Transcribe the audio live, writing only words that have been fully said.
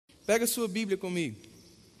Pega a sua Bíblia comigo.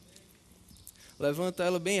 Levanta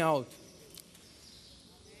ela bem alto.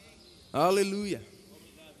 Aleluia.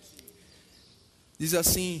 Diz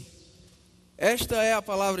assim: esta é a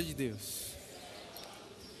palavra de Deus.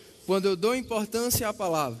 Quando eu dou importância à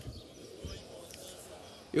palavra,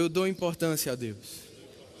 eu dou importância a Deus.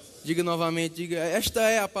 Diga novamente, diga, esta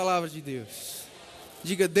é a palavra de Deus.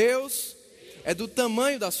 Diga, Deus é do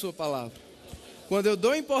tamanho da sua palavra. Quando eu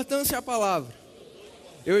dou importância à palavra,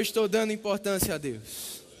 eu estou dando importância a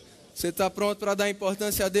Deus. Você está pronto para dar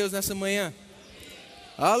importância a Deus nessa manhã?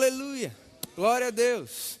 Aleluia, glória a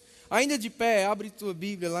Deus. Ainda de pé, abre tua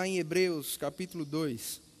Bíblia lá em Hebreus capítulo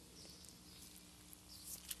 2.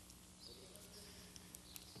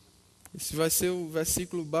 Esse vai ser o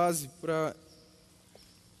versículo base para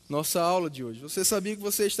nossa aula de hoje. Você sabia que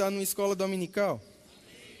você está numa escola dominical?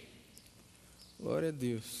 Glória a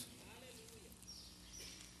Deus.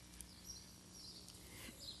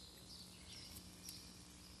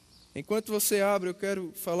 Enquanto você abre, eu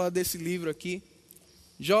quero falar desse livro aqui.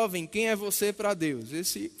 Jovem, quem é você para Deus?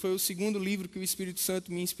 Esse foi o segundo livro que o Espírito Santo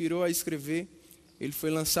me inspirou a escrever. Ele foi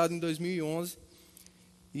lançado em 2011.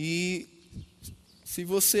 E se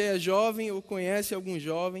você é jovem ou conhece algum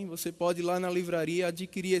jovem, você pode ir lá na livraria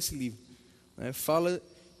adquirir esse livro. Fala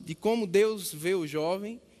de como Deus vê o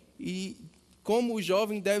jovem e como o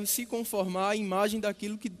jovem deve se conformar à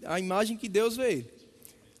imagem que Deus vê ele.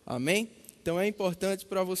 Amém? Então é importante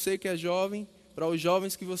para você que é jovem, para os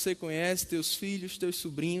jovens que você conhece, teus filhos, teus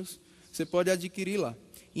sobrinhos, você pode adquirir lá.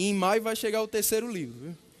 E em maio vai chegar o terceiro livro.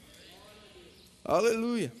 Viu?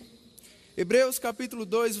 Aleluia. Hebreus capítulo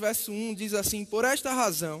 2, verso 1 diz assim: por esta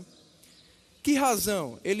razão. Que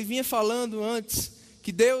razão? Ele vinha falando antes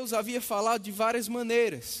que Deus havia falado de várias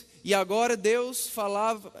maneiras. E agora Deus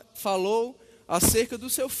falou acerca do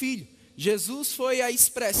seu Filho. Jesus foi a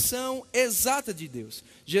expressão exata de Deus.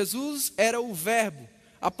 Jesus era o verbo,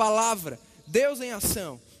 a palavra, Deus em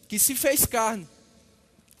ação, que se fez carne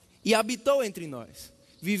e habitou entre nós.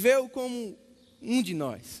 Viveu como um de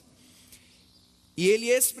nós. E ele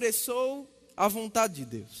expressou a vontade de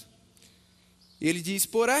Deus. Ele diz: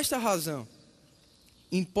 por esta razão,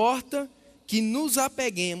 importa que nos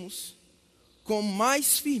apeguemos com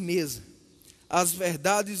mais firmeza às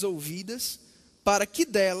verdades ouvidas, para que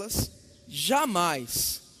delas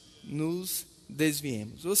jamais nos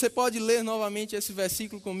desviemos. Você pode ler novamente esse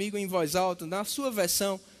versículo comigo em voz alta, na sua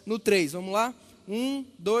versão, no 3. Vamos lá? 1,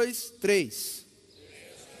 2, 3.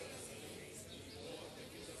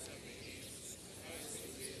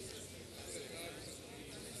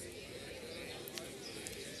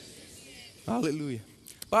 Aleluia.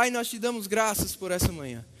 Pai, nós te damos graças por essa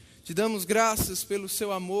manhã. Te damos graças pelo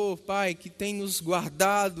seu amor, Pai, que tem nos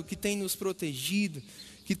guardado, que tem nos protegido,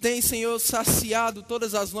 que tem, Senhor, saciado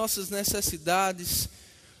todas as nossas necessidades.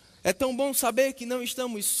 É tão bom saber que não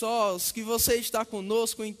estamos sós, que você está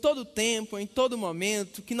conosco em todo tempo, em todo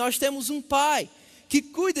momento, que nós temos um Pai que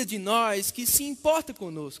cuida de nós, que se importa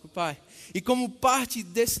conosco, Pai. E como parte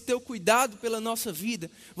desse teu cuidado pela nossa vida,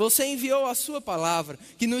 você enviou a sua palavra,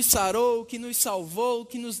 que nos sarou, que nos salvou,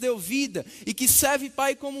 que nos deu vida, e que serve,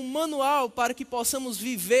 Pai, como um manual para que possamos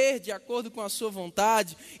viver de acordo com a sua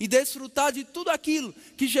vontade e desfrutar de tudo aquilo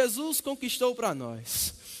que Jesus conquistou para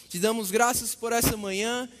nós. Te damos graças por essa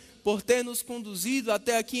manhã, por ter nos conduzido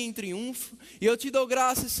até aqui em triunfo. E eu te dou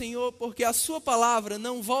graças, Senhor, porque a sua palavra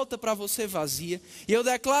não volta para você vazia. E eu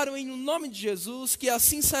declaro em nome de Jesus que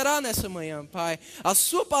assim será nessa manhã, Pai. A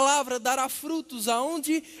sua palavra dará frutos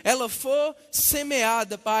aonde ela for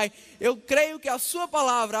semeada, Pai. Eu creio que a sua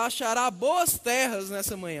palavra achará boas terras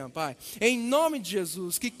nessa manhã, Pai. Em nome de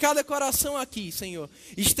Jesus, que cada coração aqui, Senhor,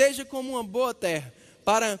 esteja como uma boa terra,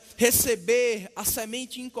 para receber a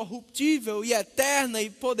semente incorruptível e eterna e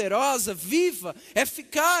poderosa, viva,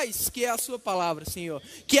 eficaz, que é a sua palavra, Senhor,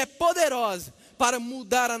 que é poderosa para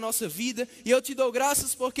mudar a nossa vida. E eu te dou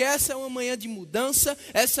graças porque essa é uma manhã de mudança,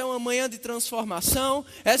 essa é uma manhã de transformação,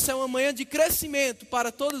 essa é uma manhã de crescimento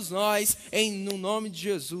para todos nós, no nome de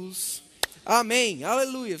Jesus. Amém,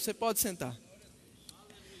 aleluia. Você pode sentar.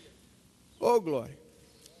 Oh, glória.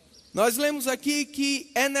 Nós lemos aqui que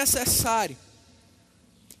é necessário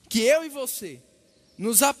que eu e você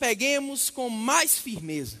nos apeguemos com mais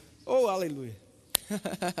firmeza. Oh, aleluia.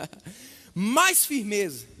 Mais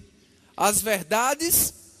firmeza às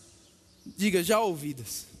verdades, diga, já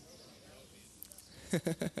ouvidas.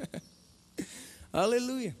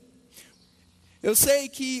 Aleluia. Eu sei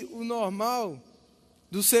que o normal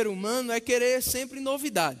do ser humano é querer sempre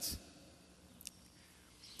novidades.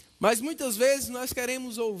 Mas muitas vezes nós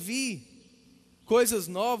queremos ouvir coisas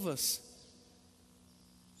novas,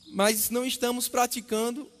 mas não estamos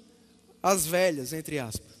praticando as velhas, entre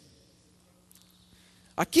aspas.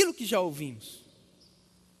 aquilo que já ouvimos,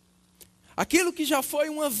 aquilo que já foi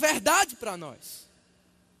uma verdade para nós.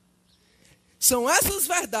 São essas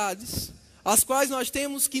verdades às quais nós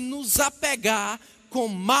temos que nos apegar com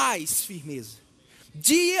mais firmeza.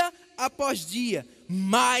 Dia após dia,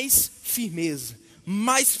 mais firmeza,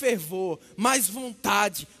 mais fervor, mais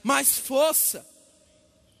vontade, mais força.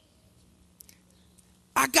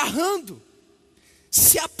 Agarrando,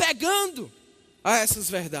 se apegando a essas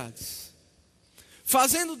verdades,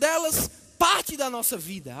 fazendo delas parte da nossa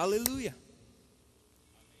vida. Aleluia.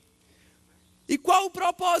 E qual o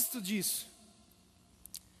propósito disso?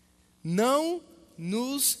 Não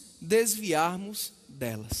nos desviarmos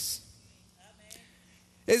delas.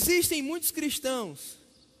 Existem muitos cristãos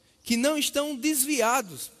que não estão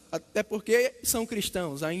desviados, até porque são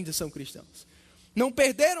cristãos, ainda são cristãos. Não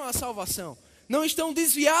perderam a salvação, não estão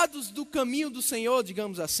desviados do caminho do Senhor,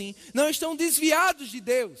 digamos assim, não estão desviados de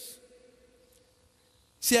Deus,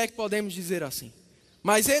 se é que podemos dizer assim.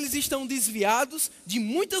 Mas eles estão desviados de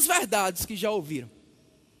muitas verdades que já ouviram.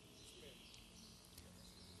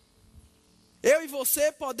 Eu e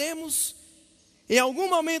você podemos, em algum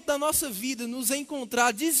momento da nossa vida, nos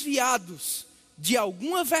encontrar desviados de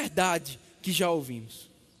alguma verdade que já ouvimos.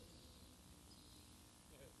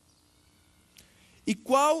 E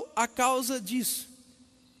qual a causa disso?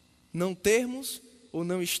 Não termos ou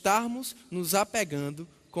não estarmos nos apegando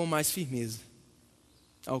com mais firmeza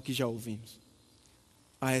ao que já ouvimos,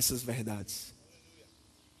 a essas verdades.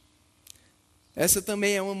 Essa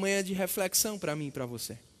também é uma manhã de reflexão para mim e para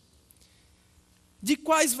você. De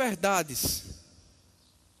quais verdades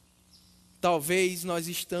talvez nós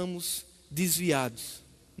estamos desviados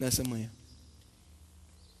nessa manhã?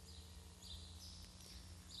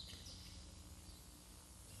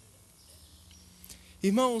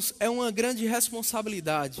 Irmãos, é uma grande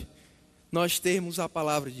responsabilidade nós termos a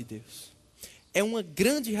palavra de Deus. É uma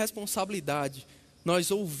grande responsabilidade nós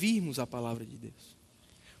ouvirmos a palavra de Deus.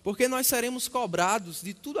 Porque nós seremos cobrados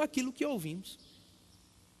de tudo aquilo que ouvimos.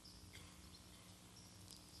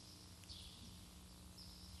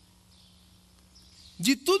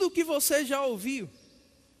 De tudo que você já ouviu,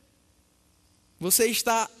 você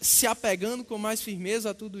está se apegando com mais firmeza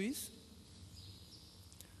a tudo isso?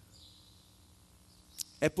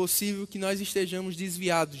 É possível que nós estejamos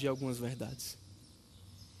desviados de algumas verdades.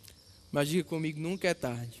 Mas diga comigo, nunca é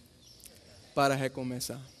tarde para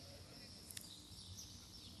recomeçar.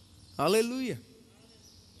 Aleluia.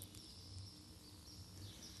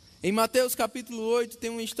 Em Mateus capítulo 8 tem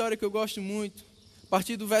uma história que eu gosto muito. A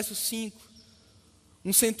partir do verso 5.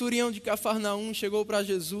 Um centurião de Cafarnaum chegou para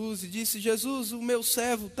Jesus e disse: Jesus, o meu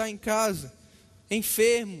servo está em casa,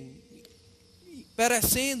 enfermo,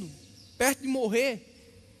 perecendo, perto de morrer.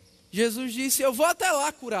 Jesus disse: eu vou até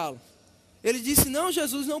lá curá-lo. Ele disse: não,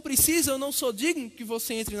 Jesus, não precisa, eu não sou digno que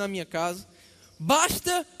você entre na minha casa.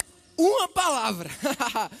 Basta uma palavra.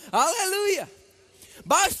 Aleluia.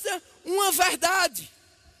 Basta uma verdade.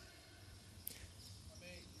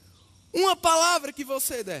 Uma palavra que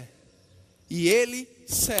você der. E ele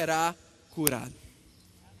será curado.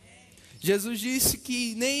 Jesus disse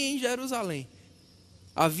que nem em Jerusalém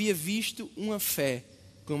havia visto uma fé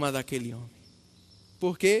como a daquele homem.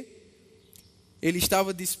 Porque ele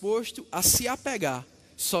estava disposto a se apegar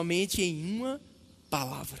somente em uma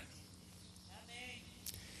palavra.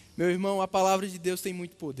 Meu irmão, a palavra de Deus tem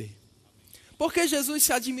muito poder. Por que Jesus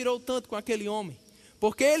se admirou tanto com aquele homem?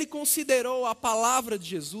 Porque ele considerou a palavra de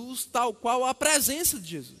Jesus tal qual a presença de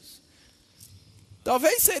Jesus.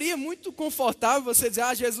 Talvez seria muito confortável você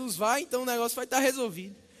dizer: Jesus vai, então o negócio vai estar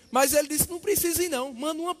resolvido. Mas ele disse: não precisa ir não,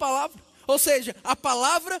 manda uma palavra. Ou seja, a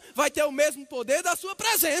palavra vai ter o mesmo poder da sua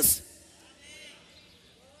presença.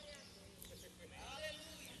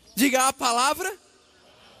 Diga: a palavra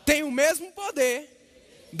tem o mesmo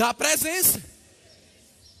poder da presença.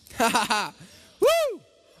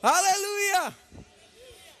 Aleluia!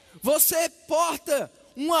 Você porta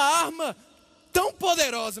uma arma tão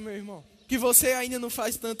poderosa, meu irmão, que você ainda não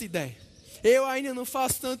faz tanta ideia. Eu ainda não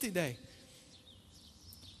faço tanta ideia.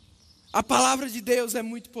 A palavra de Deus é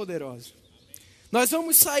muito poderosa. Nós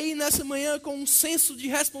vamos sair nessa manhã com um senso de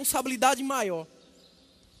responsabilidade maior.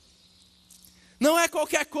 Não é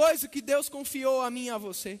qualquer coisa que Deus confiou a mim e a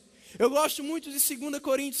você. Eu gosto muito de 2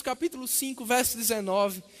 Coríntios capítulo 5, verso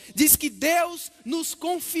 19. Diz que Deus nos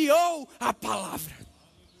confiou a palavra.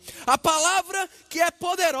 A palavra que é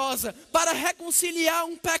poderosa para reconciliar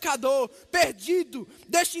um pecador perdido,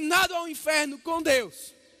 destinado ao inferno com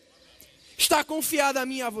Deus, está confiada a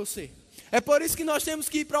mim e a você. É por isso que nós temos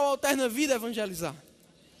que ir para o Alterna Vida evangelizar.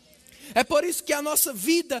 É por isso que a nossa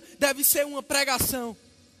vida deve ser uma pregação.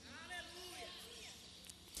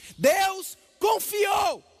 Deus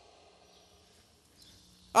confiou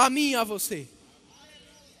a mim e a você.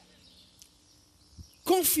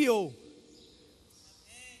 Confiou.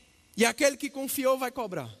 E aquele que confiou vai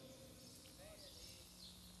cobrar.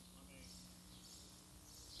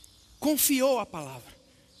 Confiou a palavra.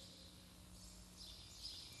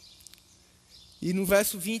 E no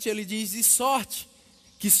verso 20 ele diz: de sorte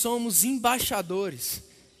que somos embaixadores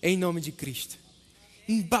em nome de Cristo.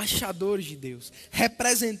 Embaixadores de Deus,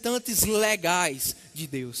 representantes legais de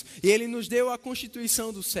Deus. E Ele nos deu a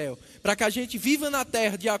constituição do céu, para que a gente viva na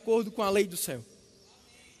terra de acordo com a lei do céu.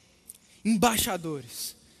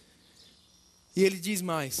 Embaixadores. E Ele diz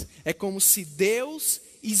mais: é como se Deus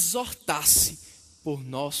exortasse por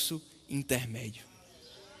nosso intermédio.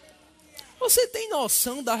 Você tem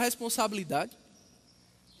noção da responsabilidade?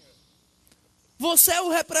 Você é o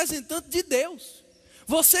representante de Deus.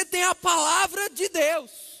 Você tem a palavra de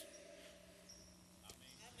Deus.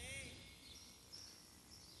 Amém.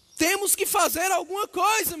 Temos que fazer alguma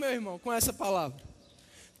coisa, meu irmão, com essa palavra.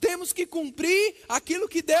 Temos que cumprir aquilo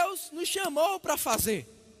que Deus nos chamou para fazer.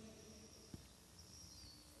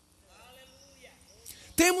 Aleluia.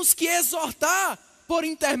 Temos que exortar por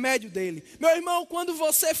intermédio dele. Meu irmão, quando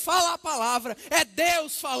você fala a palavra, é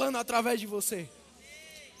Deus falando através de você.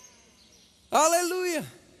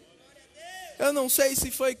 Aleluia. Eu não sei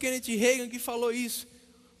se foi Kenneth Reagan que falou isso,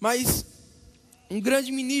 mas um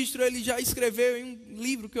grande ministro, ele já escreveu em um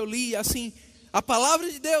livro que eu li, assim: a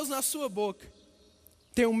palavra de Deus na sua boca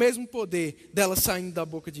tem o mesmo poder dela saindo da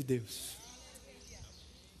boca de Deus.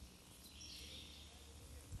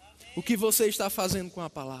 O que você está fazendo com a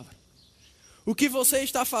palavra? O que você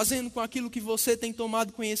está fazendo com aquilo que você tem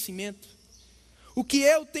tomado conhecimento? O que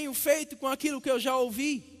eu tenho feito com aquilo que eu já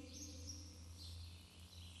ouvi?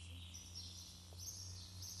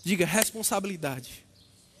 Diga responsabilidade.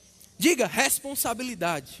 Diga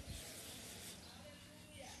responsabilidade.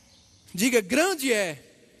 Diga: grande é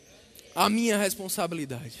a minha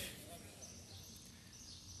responsabilidade.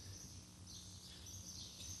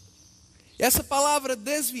 Essa palavra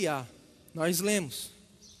desviar, nós lemos.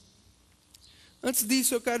 Antes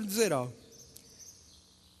disso eu quero dizer algo.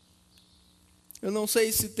 Eu não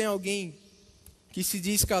sei se tem alguém que se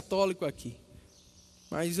diz católico aqui,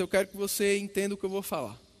 mas eu quero que você entenda o que eu vou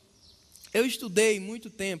falar. Eu estudei muito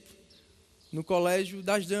tempo no Colégio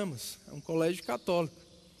das Damas, é um colégio católico.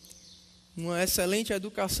 Uma excelente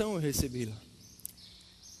educação eu recebi lá.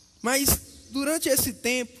 Mas durante esse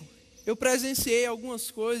tempo, eu presenciei algumas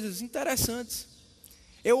coisas interessantes.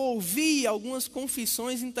 Eu ouvi algumas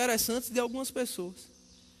confissões interessantes de algumas pessoas.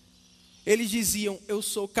 Eles diziam: eu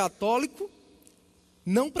sou católico,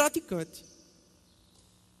 não praticante.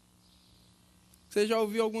 Você já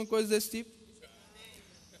ouviu alguma coisa desse tipo?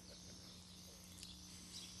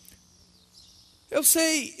 Eu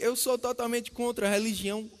sei, eu sou totalmente contra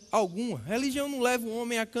religião alguma. Religião não leva o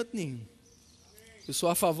homem a canto nenhum. Eu sou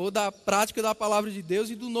a favor da prática da palavra de Deus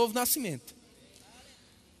e do novo nascimento.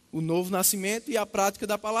 O novo nascimento e a prática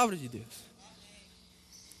da palavra de Deus.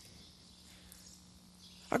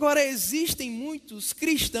 Agora, existem muitos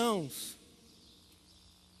cristãos,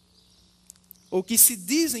 ou que se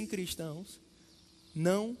dizem cristãos,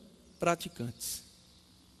 não praticantes.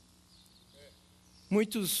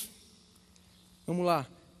 Muitos, vamos lá,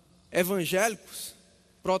 evangélicos,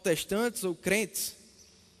 protestantes ou crentes,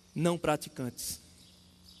 não praticantes.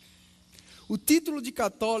 O título de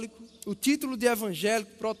católico, o título de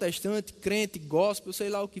evangélico, protestante, crente, gospel, sei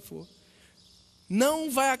lá o que for,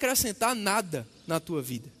 não vai acrescentar nada na tua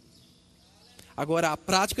vida. Agora, a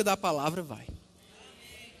prática da palavra vai.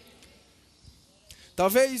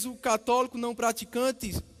 Talvez o católico não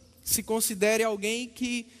praticante se considere alguém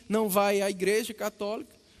que não vai à igreja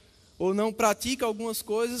católica, ou não pratica algumas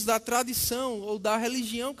coisas da tradição ou da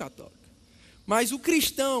religião católica. Mas o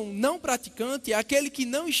cristão não praticante é aquele que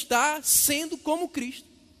não está sendo como Cristo.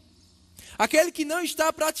 Aquele que não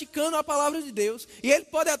está praticando a palavra de Deus. E ele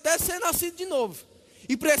pode até ser nascido de novo.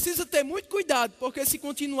 E precisa ter muito cuidado, porque se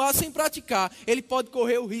continuar sem praticar, ele pode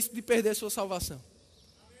correr o risco de perder sua salvação.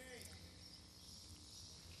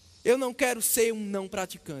 Eu não quero ser um não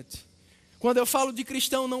praticante. Quando eu falo de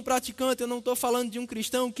cristão não praticante, eu não estou falando de um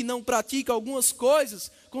cristão que não pratica algumas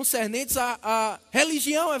coisas concernentes à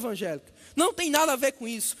religião evangélica. Não tem nada a ver com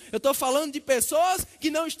isso. Eu estou falando de pessoas que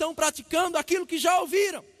não estão praticando aquilo que já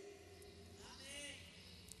ouviram.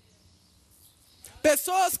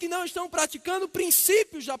 Pessoas que não estão praticando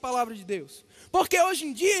princípios da palavra de Deus. Porque hoje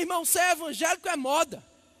em dia, irmão, ser evangélico é moda.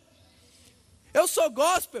 Eu sou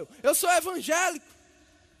gospel, eu sou evangélico.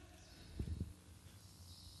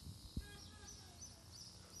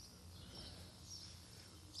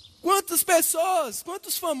 Quantas pessoas,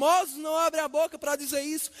 quantos famosos não abrem a boca para dizer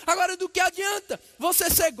isso? Agora, do que adianta você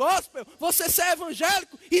ser gospel, você ser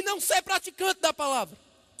evangélico e não ser praticante da palavra?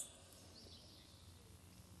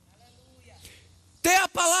 Ter a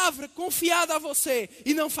palavra confiada a você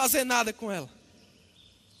e não fazer nada com ela.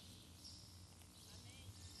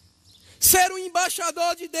 Ser um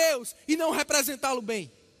embaixador de Deus e não representá-lo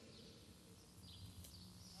bem.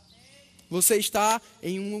 Você está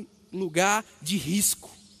em um lugar de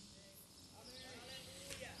risco.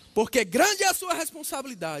 Porque grande é a sua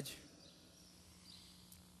responsabilidade.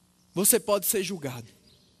 Você pode ser julgado.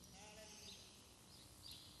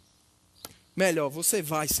 Melhor, você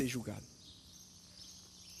vai ser julgado.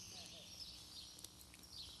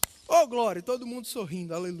 Oh, glória, todo mundo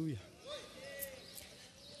sorrindo, aleluia.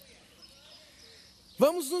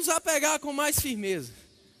 Vamos nos apegar com mais firmeza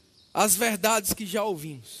às verdades que já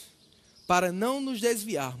ouvimos, para não nos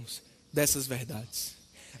desviarmos dessas verdades.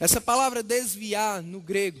 Essa palavra desviar no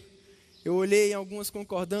grego, eu olhei em algumas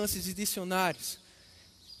concordâncias e dicionários.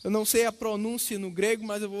 Eu não sei a pronúncia no grego,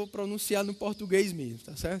 mas eu vou pronunciar no português mesmo,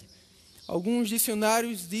 tá certo? Alguns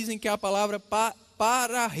dicionários dizem que é a palavra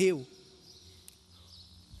pararreu.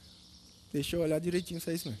 Deixa eu olhar direitinho se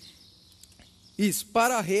é isso mesmo. Isso,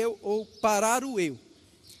 pararreu ou pararueu.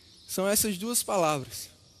 São essas duas palavras.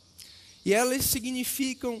 E elas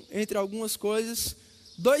significam, entre algumas coisas,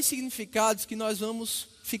 dois significados que nós vamos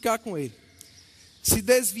ficar com ele. Se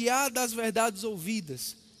desviar das verdades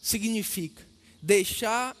ouvidas significa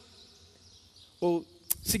deixar, ou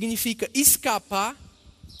significa escapar,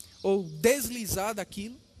 ou deslizar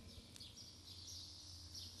daquilo.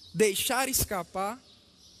 Deixar escapar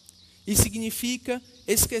e significa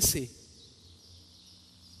esquecer.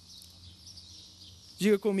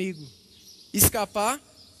 Diga comigo, escapar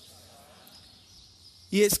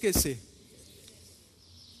e esquecer.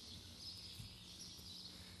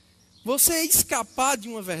 Você escapar de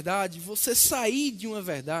uma verdade, você sair de uma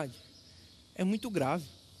verdade, é muito grave.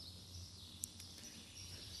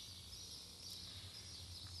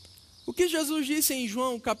 O que Jesus disse em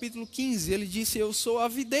João capítulo 15, ele disse, eu sou a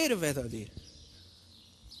videira verdadeira.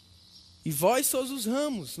 E vós sois os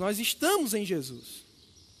ramos, nós estamos em Jesus.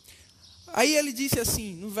 Aí ele disse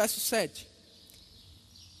assim, no verso 7.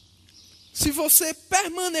 Se você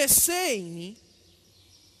permanecer em mim,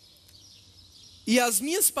 e as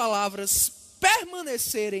minhas palavras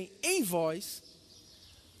permanecerem em vós,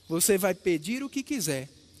 você vai pedir o que quiser,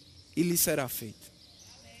 e lhe será feito.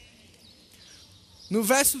 No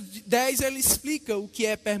verso 10 ele explica o que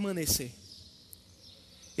é permanecer.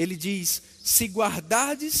 Ele diz, se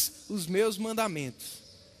guardardes os meus mandamentos,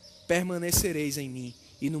 permanecereis em mim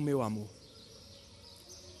e no meu amor.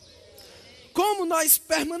 Como nós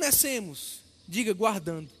permanecemos? Diga,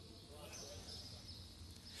 guardando.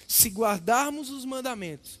 Se guardarmos os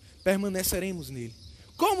mandamentos, permaneceremos nele.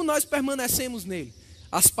 Como nós permanecemos nele?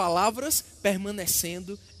 As palavras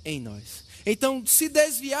permanecendo em nós. Então, se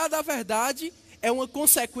desviar da verdade é uma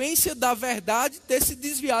consequência da verdade ter se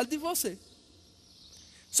desviado de você.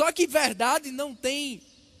 Só que verdade não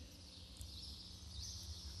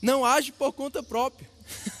age por conta própria.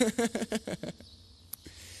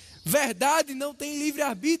 Verdade não tem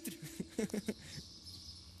livre-arbítrio.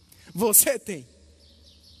 Você tem.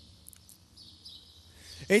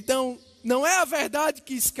 Então, não é a verdade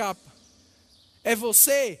que escapa. É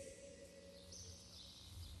você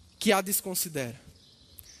que a desconsidera.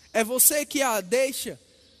 É você que a deixa,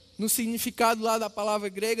 no significado lá da palavra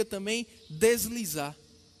grega também, deslizar.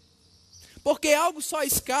 Porque algo só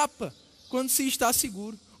escapa quando se está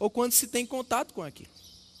seguro, ou quando se tem contato com aquilo.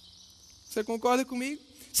 Você concorda comigo?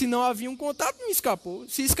 Se não havia um contato, não escapou.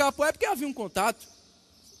 Se escapou é porque havia um contato.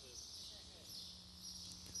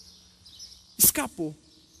 Escapou.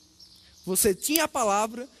 Você tinha a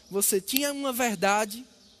palavra, você tinha uma verdade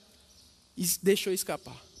e deixou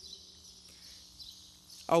escapar.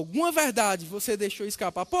 Alguma verdade você deixou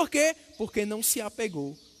escapar. Por quê? Porque não se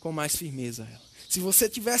apegou com mais firmeza a ela. Se você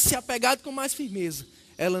tivesse se apegado com mais firmeza,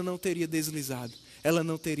 ela não teria deslizado, ela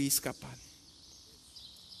não teria escapado.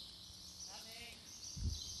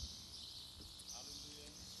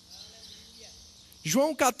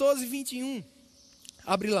 João 14, 21.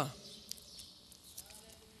 Abre lá.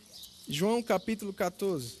 João capítulo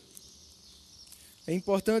 14. É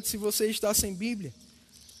importante, se você está sem Bíblia,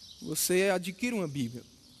 você adquira uma Bíblia.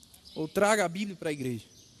 Ou traga a Bíblia para a igreja.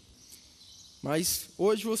 Mas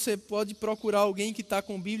hoje você pode procurar alguém que está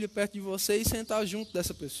com Bíblia perto de você e sentar junto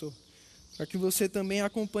dessa pessoa. Para que você também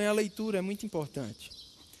acompanhe a leitura, é muito importante.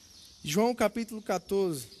 João capítulo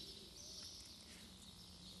 14,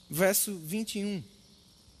 verso 21.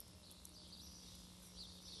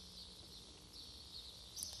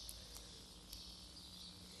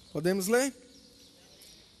 Podemos ler?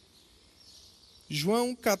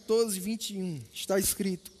 João 14, 21, está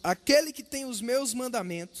escrito: aquele que tem os meus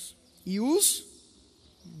mandamentos e os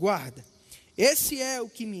guarda, esse é o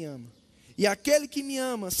que me ama. E aquele que me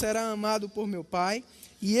ama será amado por meu Pai,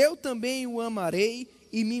 e eu também o amarei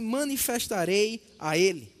e me manifestarei a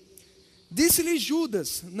ele. Disse-lhe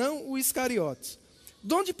Judas, não o Iscariotes: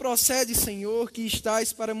 de onde procede, Senhor, que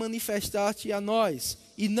estás para manifestar-te a nós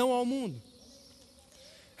e não ao mundo?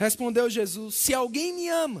 Respondeu Jesus: se alguém me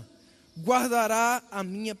ama, guardará a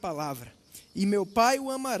minha palavra, e meu Pai o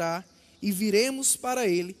amará, e viremos para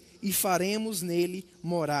ele, e faremos nele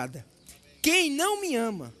morada. Quem não me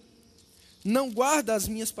ama, não guarda as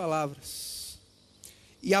minhas palavras.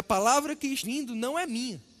 E a palavra que estou vindo não é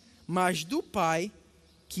minha, mas do Pai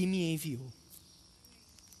que me enviou.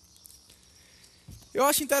 Eu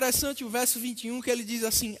acho interessante o verso 21, que ele diz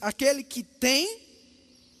assim: aquele que tem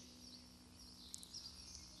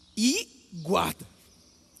e guarda.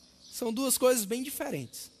 São duas coisas bem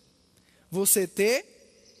diferentes. Você ter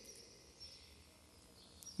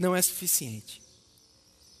não é suficiente.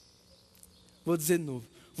 Vou dizer de novo.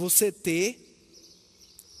 Você ter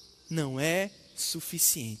não é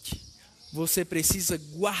suficiente. Você precisa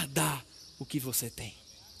guardar o que você tem.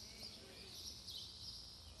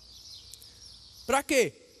 Para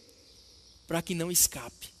quê? Para que não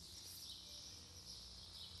escape.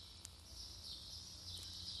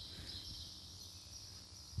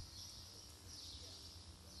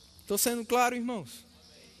 Estou sendo claro, irmãos?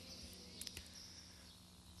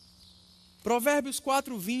 Provérbios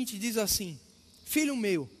 4:20 diz assim: filho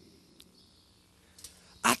meu,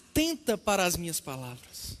 atenta para as minhas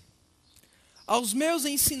palavras, aos meus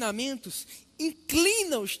ensinamentos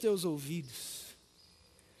inclina os teus ouvidos,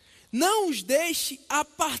 não os deixe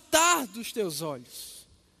apartar dos teus olhos.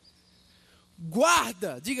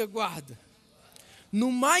 Guarda, diga guarda,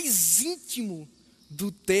 no mais íntimo do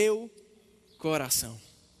teu coração.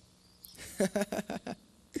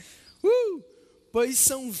 Pois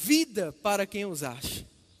são vida para quem os acha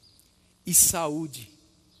e saúde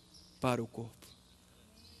para o corpo.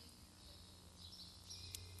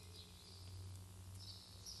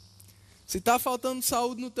 Se está faltando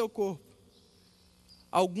saúde no teu corpo,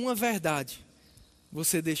 alguma verdade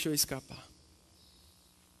você deixou escapar.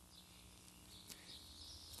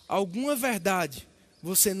 Alguma verdade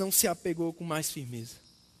você não se apegou com mais firmeza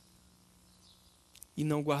e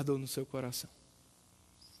não guardou no seu coração.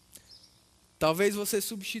 Talvez você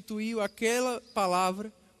substituiu aquela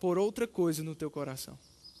palavra por outra coisa no teu coração.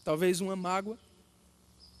 Talvez uma mágoa,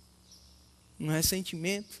 um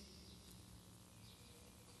ressentimento.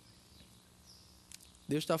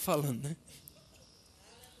 Deus está falando, né?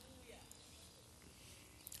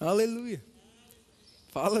 Aleluia.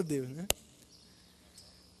 Fala, Deus, né?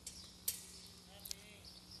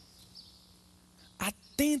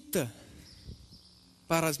 Atenta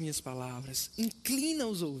para as minhas palavras, inclina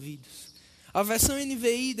os ouvidos. A versão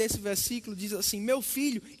NVI desse versículo diz assim: meu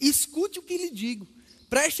filho, escute o que lhe digo,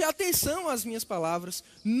 preste atenção às minhas palavras,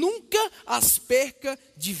 nunca as perca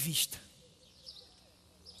de vista.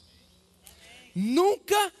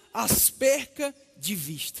 Nunca as perca de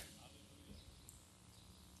vista.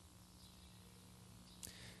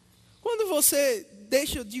 Quando você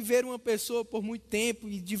deixa de ver uma pessoa por muito tempo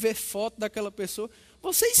e de ver foto daquela pessoa,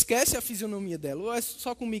 você esquece a fisionomia dela. Ou é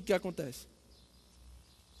só comigo que acontece?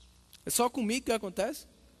 É só comigo que acontece?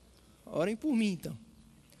 Orem por mim, então.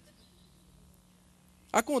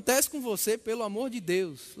 Acontece com você, pelo amor de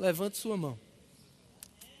Deus. Levante sua mão.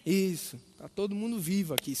 Isso. Está todo mundo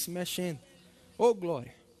vivo aqui, se mexendo. Ô,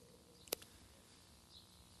 glória.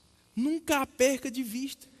 Nunca a perca de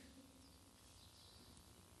vista.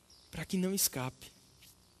 Para que não escape.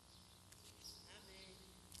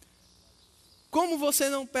 Como você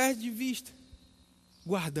não perde de vista?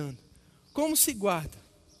 Guardando. Como se guarda?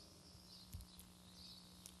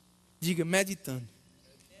 Diga, meditando.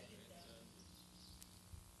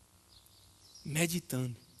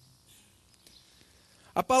 Meditando.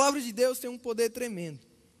 A palavra de Deus tem um poder tremendo.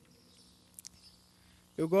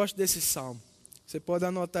 Eu gosto desse salmo. Você pode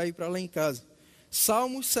anotar aí para lá em casa.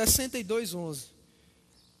 Salmos 62:11.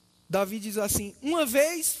 Davi diz assim: uma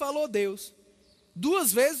vez falou Deus,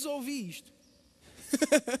 2 vezes ouvi isto.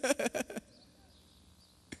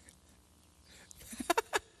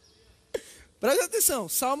 Presta atenção,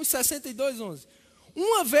 Salmos 62:11.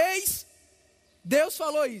 Uma vez Deus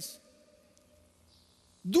falou isso.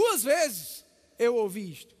 2 vezes eu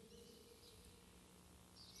ouvi isto.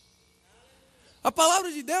 A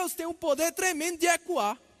palavra de Deus tem um poder tremendo de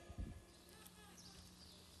ecoar.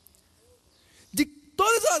 De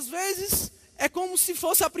todas as vezes é como se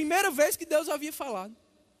fosse a primeira vez que Deus havia falado.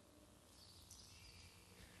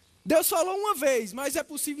 Deus falou uma vez, mas é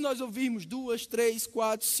possível nós ouvirmos 2, 3,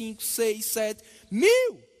 4, 5, 6, 7,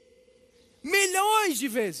 1000, milhões de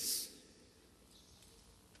vezes.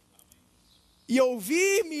 E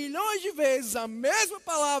ouvir milhões de vezes a mesma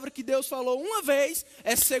palavra que Deus falou uma vez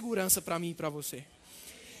é segurança para mim e para você.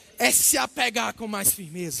 É se apegar com mais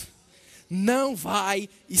firmeza. Não vai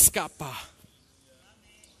escapar.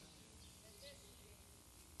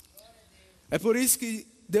 É por isso que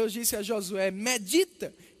Deus disse a Josué: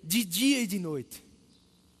 medita de dia e de noite.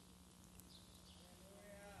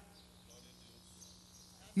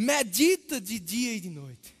 Medita de dia e de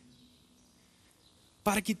noite.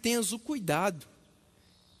 Para que tenhas o cuidado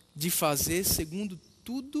de fazer segundo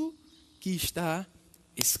tudo que está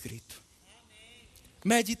escrito.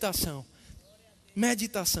 Meditação.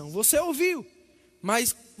 Meditação. Você ouviu,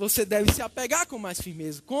 mas você deve se apegar com mais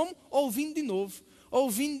firmeza. Como? Ouvindo de novo.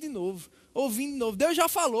 Ouvindo de novo. Ouvindo de novo. Deus já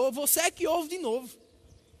falou, você é que ouve de novo.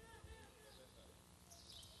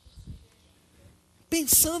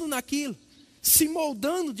 Pensando naquilo. Se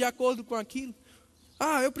moldando de acordo com aquilo.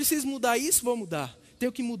 Ah, eu preciso mudar isso, vou mudar.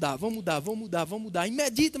 Tenho que mudar, vou mudar. E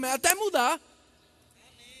medita, mas até mudar.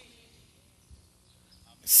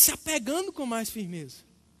 Se apegando com mais firmeza.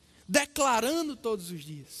 Declarando todos os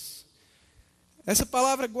dias. Essa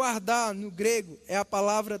palavra guardar no grego é a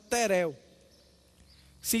palavra terel.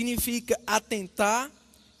 Significa atentar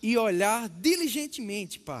e olhar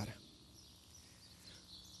diligentemente para.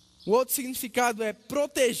 O outro significado é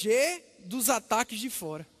proteger dos ataques de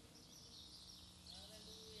fora.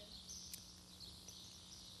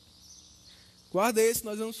 Guarda esse,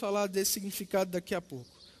 nós vamos falar desse significado daqui a pouco.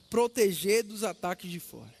 Proteger dos ataques de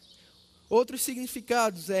fora. Outros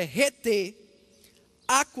significados é reter,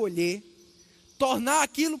 acolher, tornar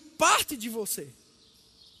aquilo parte de você.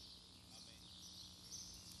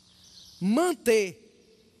 Manter.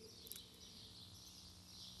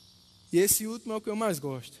 E esse último é o que eu mais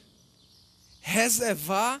gosto.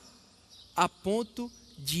 Reservar a ponto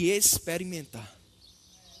de experimentar.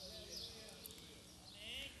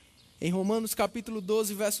 Em Romanos capítulo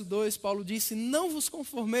 12, verso 2, Paulo disse: não vos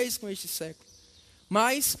conformeis com este século,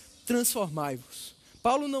 mas transformai-vos.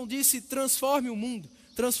 Paulo não disse transforme o mundo,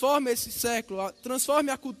 transforme esse século, transforme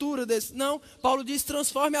a cultura desse. Não, Paulo disse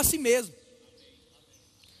transforme a si mesmo.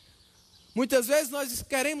 Muitas vezes nós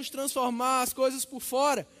queremos transformar as coisas por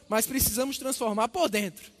fora, mas precisamos transformar por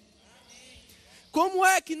dentro. Como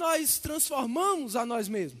é que nós transformamos a nós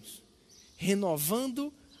mesmos?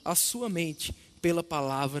 Renovando a sua mente pela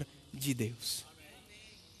palavra de Deus.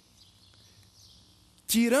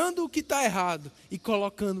 Tirando o que está errado e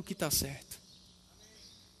colocando o que está certo.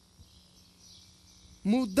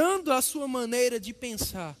 Mudando a sua maneira de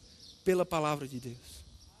pensar pela palavra de Deus.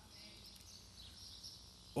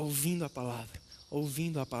 Ouvindo a palavra,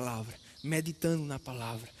 meditando na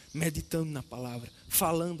palavra,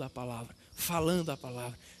 falando a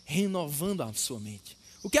palavra, renovando a sua mente.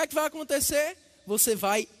 O que é que vai acontecer? Você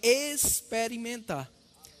vai experimentar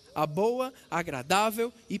a boa,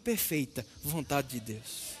 agradável e perfeita vontade de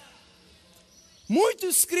Deus.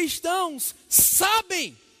 Muitos cristãos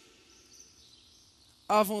sabem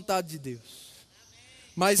a vontade de Deus,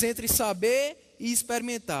 mas entre saber e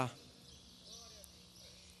experimentar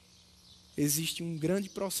existe um grande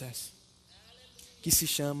processo que se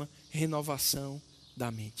chama renovação da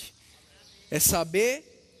mente. É saber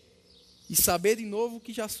e saber de novo o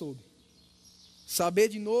que já soube. Saber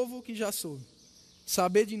de novo o que já soube.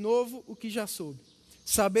 Saber de novo o que já soube.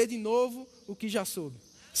 Saber de novo o que já soube.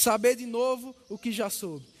 Saber de novo o que já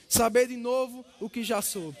soube. Saber de novo o que já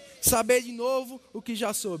soube. Saber de novo o que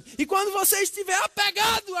já soube. E quando você estiver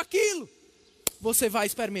apegado àquilo, você vai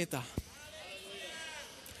experimentar.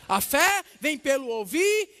 A fé vem pelo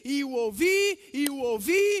ouvir, e o ouvir, e o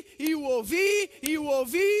ouvir, e o ouvir, e o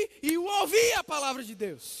ouvir, e o ouvir a palavra de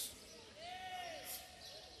Deus.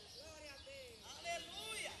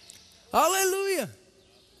 Aleluia!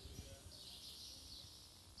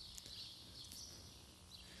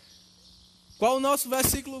 Qual o nosso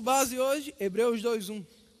versículo base hoje? Hebreus 2:1.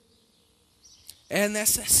 É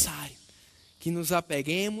necessário que nos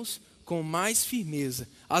apeguemos com mais firmeza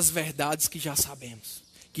às verdades que já sabemos,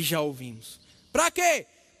 que já ouvimos. Para quê?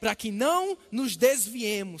 Para que não nos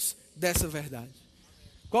desviemos dessa verdade.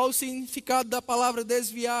 Qual o significado da palavra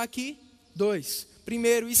desviar aqui? 2.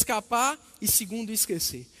 Primeiro, escapar, e segundo,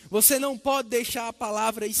 esquecer. Você não pode deixar a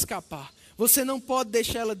palavra escapar. Você não pode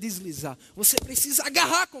deixar ela deslizar. Você precisa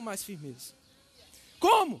agarrar com mais firmeza.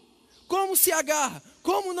 Como? Como se agarra?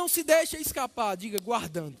 Como não se deixa escapar? Diga,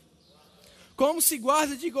 guardando. Como se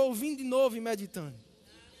guarda? Diga, ouvindo de novo e meditando.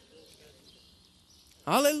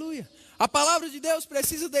 Aleluia. A palavra de Deus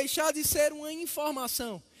precisa deixar de ser uma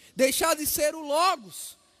informação Deixar de ser o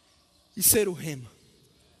logos e ser o rema.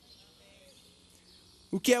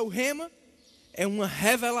 O que é o rema? É uma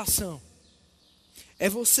revelação. É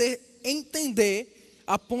você entender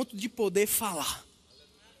a ponto de poder falar.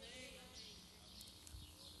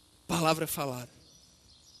 Palavra falada.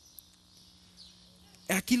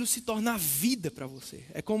 É aquilo se tornar vida para você.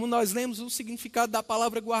 É como nós lemos o significado da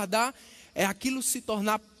palavra guardar. É aquilo se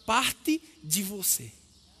tornar parte de você.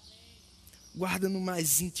 Guarda no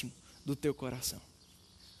mais íntimo do teu coração.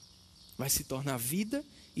 Vai se tornar vida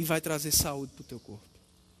e vai trazer saúde para o teu corpo.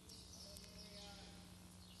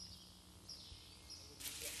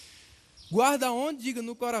 Guarda onde? Diga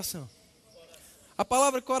no coração. A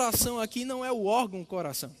palavra coração aqui não é o órgão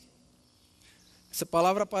coração. Essa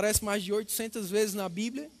palavra aparece mais de 800 vezes na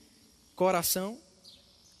Bíblia. Coração.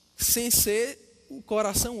 Sem ser o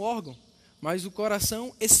coração órgão. Mas o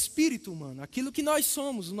coração espírito humano. Aquilo que nós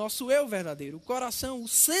somos, o nosso eu verdadeiro. O coração, o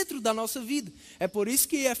centro da nossa vida. É por isso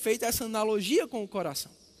que é feita essa analogia com o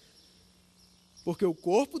coração. Porque o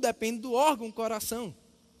corpo depende do órgão coração.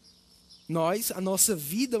 Nós, a nossa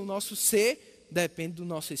vida, o nosso ser, depende do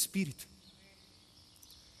nosso espírito.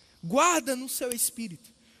 Guarda no seu espírito.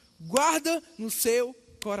 Guarda no seu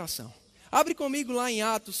coração. Abre comigo lá em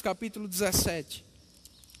Atos, capítulo 17.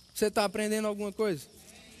 Você está aprendendo alguma coisa?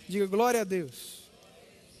 Diga glória a Deus.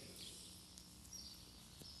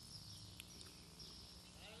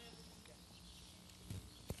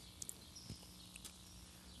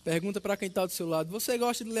 Pergunta para quem está do seu lado. Você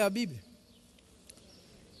gosta de ler a Bíblia?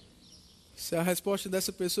 Se a resposta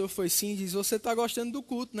dessa pessoa foi sim, diz, você está gostando do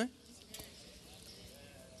culto, né?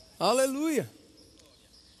 Aleluia.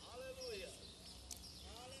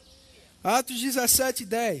 Atos 17,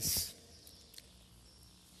 10.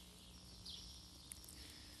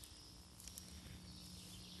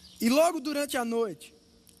 E logo durante a noite,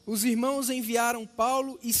 os irmãos enviaram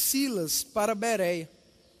Paulo e Silas para Bereia.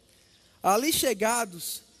 Ali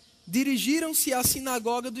chegados, dirigiram-se à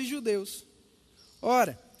sinagoga dos judeus.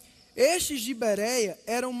 Ora, estes de Bereia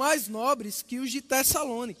eram mais nobres que os de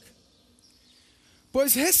Tessalônica,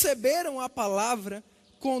 pois receberam a palavra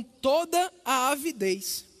com toda a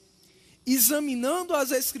avidez, examinando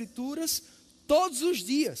as Escrituras todos os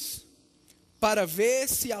dias, para ver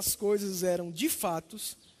se as coisas eram de fato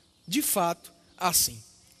assim.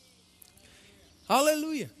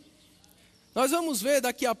 Aleluia. Nós vamos ver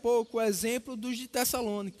daqui a pouco o exemplo dos de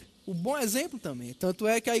Tessalônica. O bom exemplo também. Tanto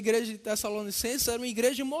é que a igreja de Tessalonicenses era uma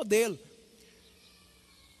igreja modelo.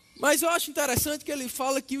 Mas eu acho interessante que ele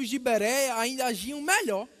fala que os de Bereia ainda agiam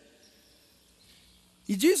melhor.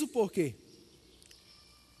 E diz o porquê.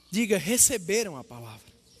 Diga, receberam a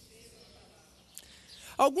palavra.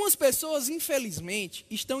 Algumas pessoas, infelizmente,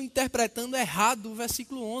 estão interpretando errado o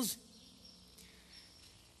versículo 11.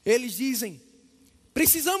 Eles dizem,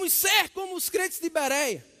 precisamos ser como os crentes de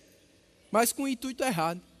Bereia, mas com o intuito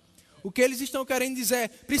errado. O que eles estão querendo dizer é,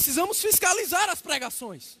 precisamos fiscalizar as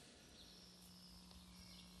pregações.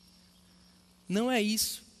 Não é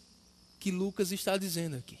isso que Lucas está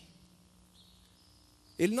dizendo aqui.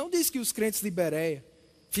 Ele não diz que os crentes de Bereia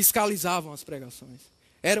fiscalizavam as pregações.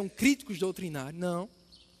 Eram críticos doutrinários, não.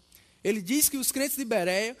 Ele diz que os crentes de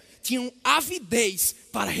Bereia tinham avidez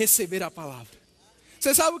para receber a palavra.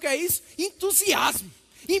 Você sabe o que é isso? Entusiasmo,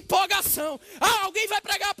 empolgação. Ah, alguém vai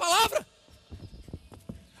pregar a palavra?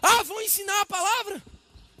 Ah, vão ensinar a palavra?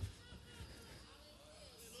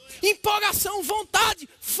 Empolgação, vontade,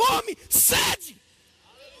 fome, sede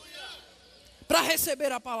para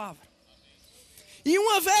receber a palavra. E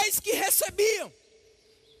uma vez que recebiam,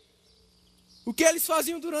 o que eles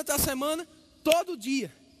faziam durante a semana? Todo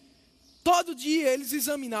dia eles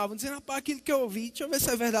examinavam, dizendo, rapaz, aquilo que eu ouvi, deixa eu ver se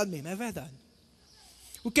é verdade mesmo. É verdade.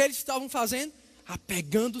 O que eles estavam fazendo?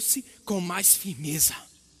 Apegando-se com mais firmeza.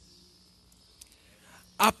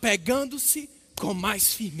 Apegando-se com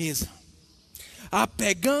mais firmeza.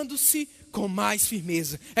 Apegando-se com mais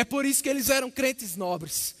firmeza. É por isso que eles eram crentes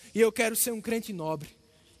nobres. E eu quero ser um crente nobre.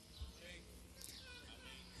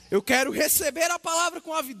 Eu quero receber a palavra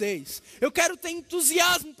com avidez. Eu quero ter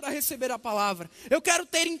entusiasmo para receber a palavra. Eu quero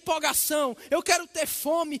ter empolgação. Eu quero ter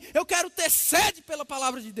fome. Eu quero ter sede pela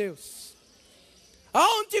palavra de Deus.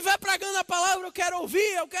 Aonde estiver pregando a palavra, eu quero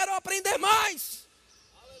ouvir. Eu quero aprender mais.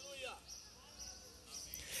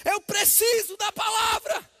 Eu preciso da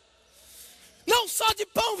palavra. Não só de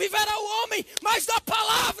pão viverá o homem, mas da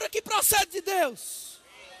palavra que procede de Deus.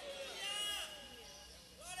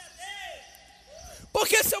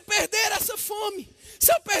 Porque se eu perder essa fome,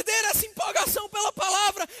 se eu perder essa empolgação pela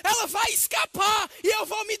palavra, ela vai escapar e eu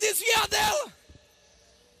vou me desviar dela.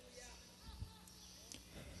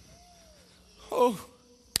 Oh.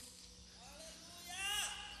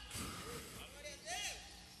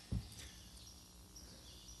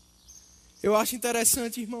 Eu acho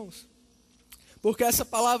interessante, irmãos, porque essa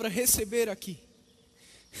palavra receber aqui,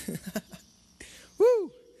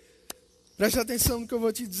 preste atenção no que eu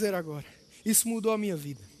vou te dizer agora. Isso mudou a minha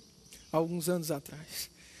vida, há alguns anos atrás.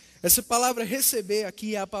 Essa palavra receber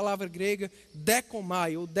aqui é a palavra grega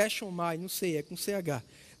dekomai, ou deshomai, não sei, é com CH.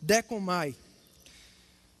 Dekomai.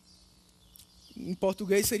 Em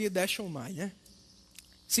português seria deshomai, né?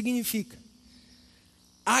 Significa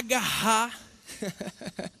agarrar,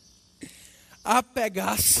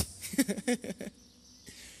 apegar-se,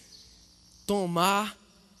 tomar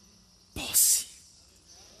posse.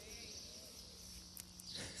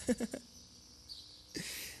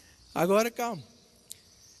 Agora calma.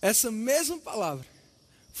 Essa mesma palavra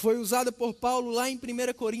foi usada por Paulo lá em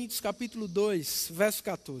 1 Coríntios capítulo 2, verso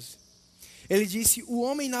 14. Ele disse: o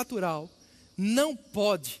homem natural não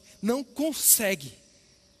pode, não consegue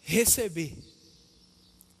receber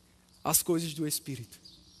as coisas do Espírito,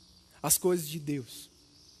 as coisas de Deus.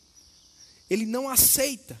 Ele não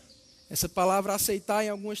aceita. Essa palavra aceitar em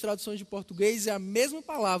algumas traduções de português é a mesma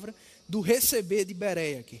palavra do receber de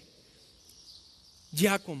Bereia aqui.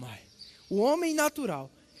 Diakomai. O homem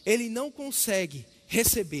natural, ele não consegue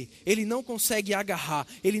receber, ele não consegue agarrar,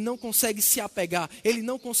 ele não consegue se apegar, ele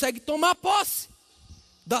não consegue tomar posse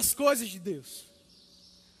das coisas de Deus.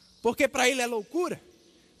 Porque para ele é loucura.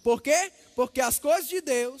 Por quê? Porque as coisas de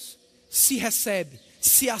Deus se recebe,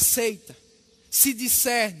 se aceita, se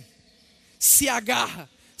discerne, se agarra,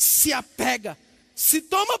 se apega, se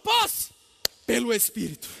toma posse pelo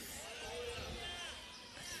Espírito.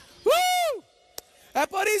 É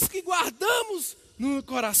por isso que guardamos no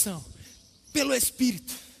coração, pelo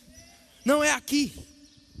Espírito. Não é aqui.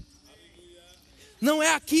 Não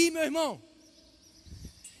é aqui, meu irmão.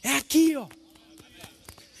 É aqui, ó.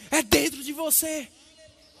 É dentro de você.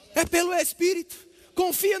 É pelo Espírito.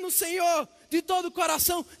 Confia no Senhor de todo o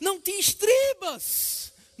coração. Não te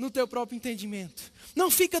estribas no teu próprio entendimento. Não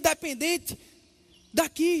fica dependente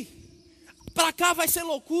daqui. Para cá vai ser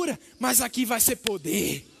loucura, mas aqui vai ser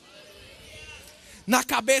poder. Na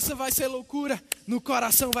cabeça vai ser loucura, no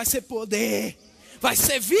coração vai ser poder. Vai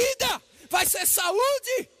ser vida, vai ser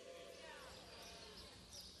saúde.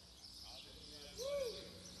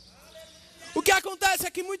 O que acontece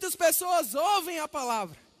é que muitas pessoas ouvem a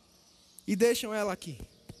palavra e deixam ela aqui.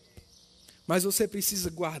 Mas você precisa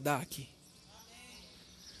guardar aqui.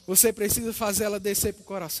 Você precisa fazer ela descer para o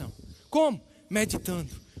coração. Como?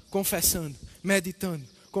 Meditando, confessando, meditando,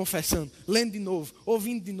 confessando, lendo de novo,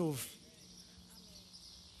 ouvindo de novo.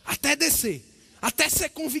 Até descer, até ser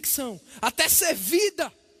convicção, até ser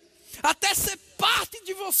vida, até ser parte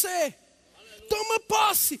de você. Toma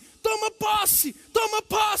posse, toma posse, toma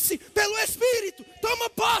posse pelo Espírito. Toma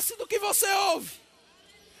posse do que você ouve.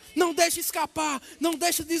 Não deixe escapar, não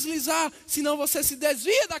deixe deslizar, senão você se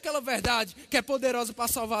desvia daquela verdade que é poderosa para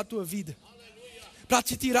salvar a tua vida. Para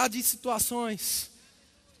te tirar de situações,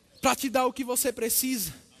 para te dar o que você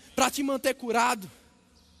precisa, para te manter curado.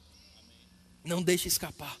 Não deixe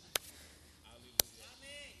escapar.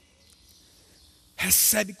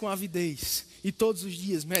 Recebe com avidez. E todos os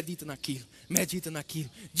dias medita naquilo. Medita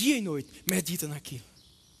naquilo. Dia e noite, medita naquilo.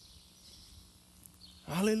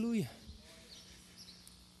 Aleluia.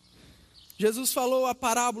 Jesus falou a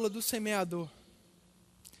parábola do semeador.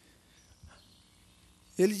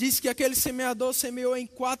 Ele disse que aquele semeador semeou em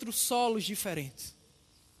 4 solos diferentes.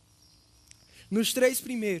 Nos 3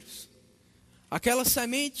 primeiros, aquela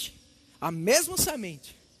semente, a mesma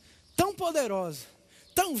semente, tão poderosa,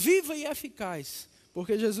 tão viva e eficaz,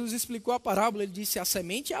 porque Jesus explicou a parábola, ele disse: a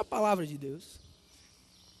semente é a palavra de Deus.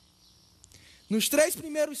 Nos 3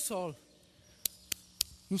 primeiros solos,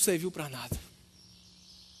 não serviu para nada.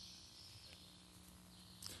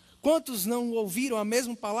 Quantos não ouviram a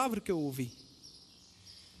mesma palavra que eu ouvi?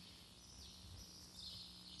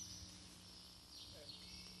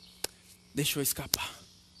 Deixou escapar.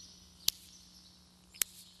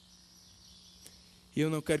 E eu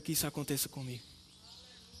não quero que isso aconteça comigo.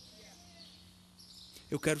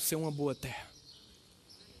 Eu quero ser uma boa terra.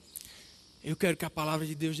 Eu quero que a palavra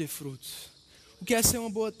de Deus dê frutos. O que é ser uma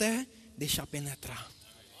boa terra? Deixar penetrar.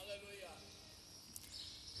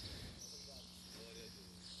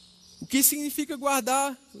 O que significa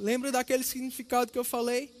guardar? Lembra daquele significado que eu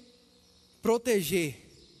falei? Proteger.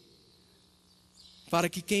 Para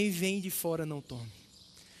que quem vem de fora não tome.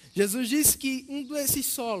 Jesus disse que um desses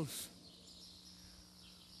solos,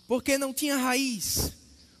 porque não tinha raiz,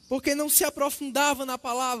 porque não se aprofundava na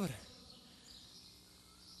palavra,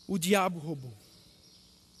 o diabo roubou.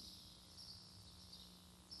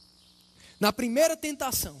 Na primeira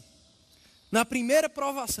tentação, na primeira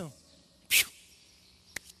provação,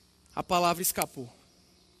 a palavra escapou.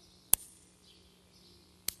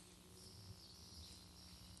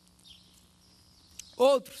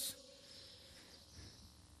 Outros,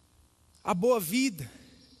 a boa vida,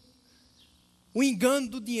 o engano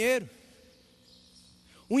do dinheiro,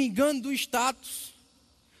 o engano do status,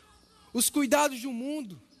 os cuidados do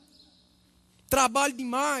mundo, trabalho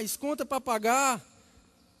demais, conta para pagar,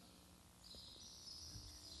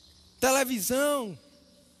 televisão,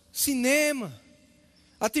 cinema,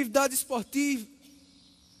 atividade esportiva.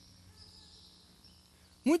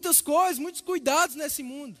 Muitas coisas, muitos cuidados nesse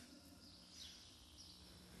mundo.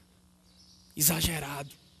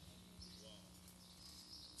 Exagerado.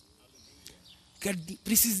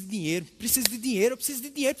 Preciso de dinheiro,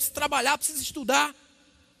 preciso trabalhar, preciso estudar.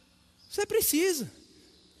 Você precisa.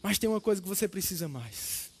 Mas tem uma coisa que você precisa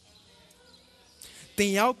mais.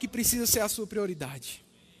 Tem algo que precisa ser a sua prioridade.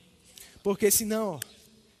 Porque senão,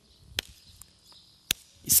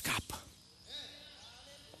 escapa.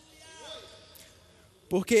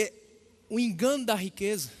 Porque o engano da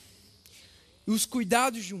riqueza e os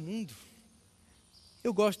cuidados do mundo,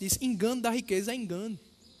 eu gosto disso, engano da riqueza é engano.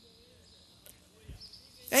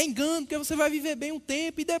 É engano, porque você vai viver bem um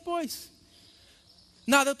tempo e depois.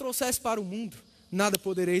 Nada trouxesse para o mundo, nada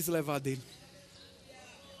podereis levar dele.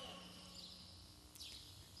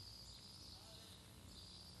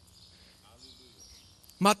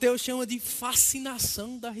 Mateus chama de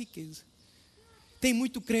fascinação da riqueza. Tem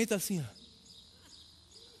muito crente assim, ó.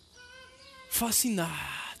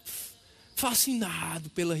 Fascinado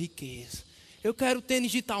pela riqueza. Eu quero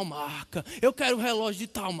tênis de tal marca, eu quero relógio de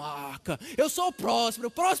tal marca, eu sou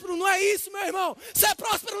próspero. Próspero não é isso, meu irmão. Ser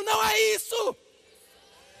próspero não é isso.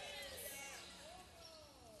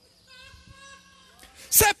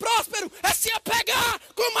 Ser próspero é se apegar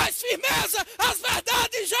com mais firmeza às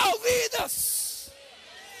verdades já ouvidas.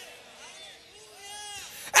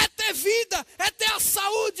 É ter vida, é ter a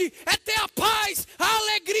saúde, é ter a paz, a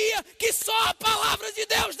alegria que só a palavra de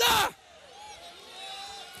Deus dá.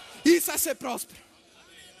 Isso é ser próspero.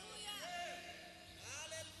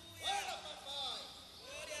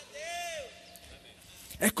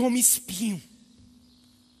 É como espinho.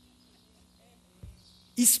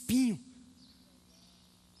 Espinho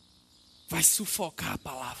vai sufocar a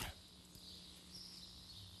palavra.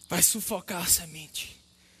 Vai sufocar a semente.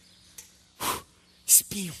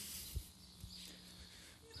 Espinho.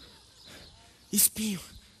 Espinho.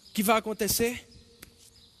 O que vai acontecer?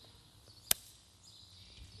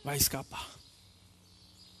 Vai escapar.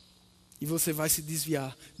 E você vai se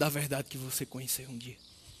desviar da verdade que você conheceu um dia.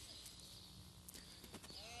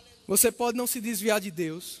 Você pode não se desviar de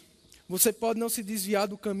Deus. Você pode não se desviar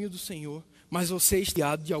do caminho do Senhor. Mas você é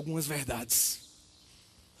desviado de algumas verdades.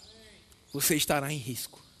 Você estará em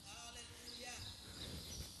risco.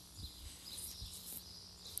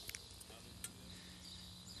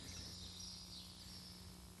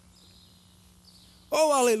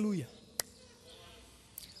 Oh, aleluia!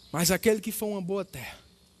 Mas aquele que for uma boa terra,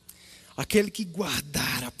 aquele que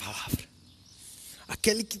guardar a palavra,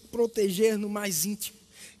 aquele que proteger no mais íntimo,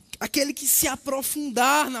 aquele que se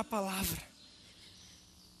aprofundar na palavra,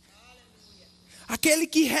 aquele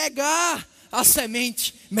que regar a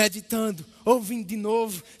semente, meditando, ouvindo de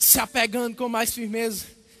novo, se apegando com mais firmeza,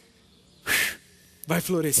 vai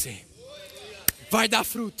florescer, vai dar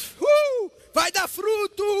fruto, vai dar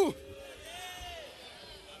fruto.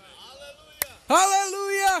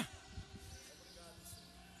 Aleluia!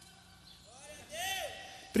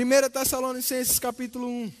 1 Tessalonicenses capítulo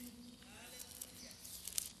 1.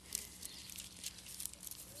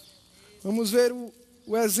 Vamos ver o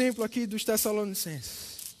exemplo aqui dos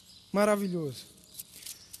Tessalonicenses. Maravilhoso.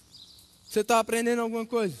 Você está aprendendo alguma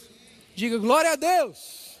coisa? Diga glória a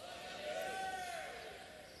Deus!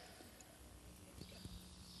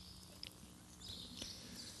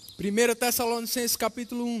 1 Tessalonicenses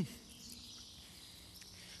capítulo 1.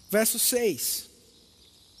 Verso 6.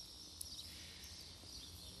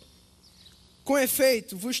 Com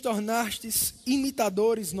efeito, vos tornastes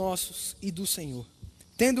imitadores nossos e do Senhor.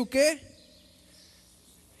 Tendo o quê?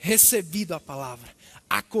 Recebido a palavra,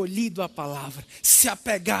 acolhido a palavra, se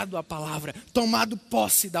apegado à palavra, tomado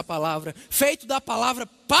posse da palavra, feito da palavra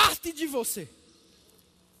parte de você.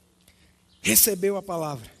 Recebeu a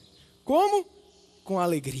palavra. Como? Com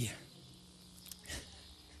alegria.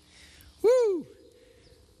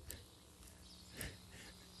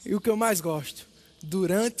 E o que eu mais gosto,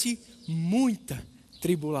 durante muita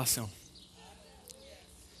tribulação.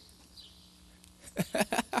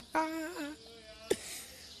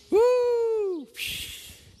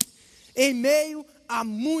 Em meio a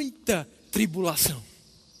muita tribulação.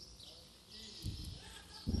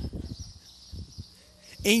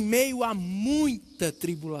 Em meio a muita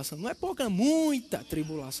tribulação. Não é pouca, muita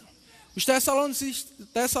tribulação. Os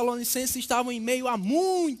tessalonicenses estavam em meio a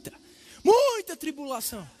muita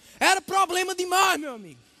tribulação. Era problema demais, meu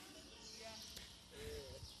amigo.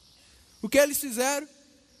 O que eles fizeram?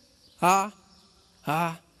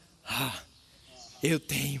 Eu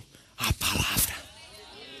tenho a palavra.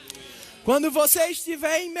 Quando você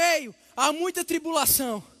estiver em meio a muita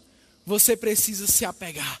tribulação, você precisa se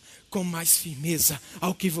apegar com mais firmeza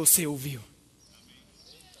ao que você ouviu.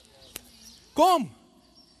 Como?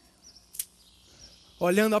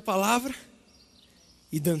 Olhando a palavra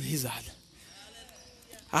e dando risada.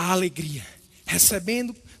 A alegria.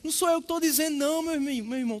 Recebendo. Não sou eu que estou dizendo não, meu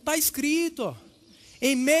irmão. Está escrito, ó.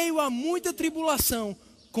 Em meio a muita tribulação,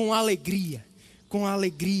 com alegria. Com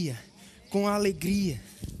alegria. Com alegria.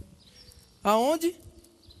 Aonde?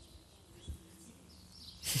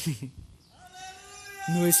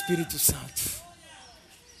 No Espírito Santo.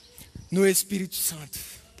 No Espírito Santo.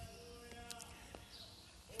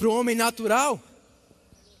 Para o homem natural,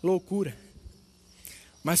 loucura.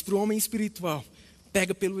 Mas para o homem espiritual,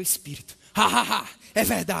 pega pelo Espírito. É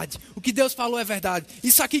verdade. O que Deus falou é verdade.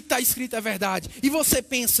 Isso aqui que está escrito é verdade. E você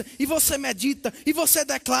pensa, e você medita, e você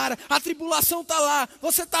declara. A tribulação está lá.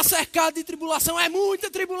 Você está cercado de tribulação. É muita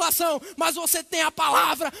tribulação. Mas você tem a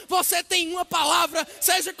palavra. Você tem uma palavra.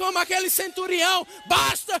 Seja como aquele centurião.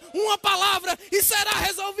 Basta uma palavra e será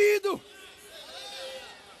resolvido.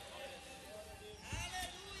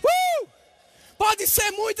 Pode ser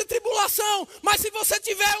muita tribulação, mas se você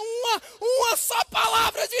tiver uma só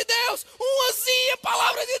palavra de Deus, umazinha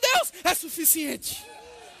palavra de Deus, é suficiente.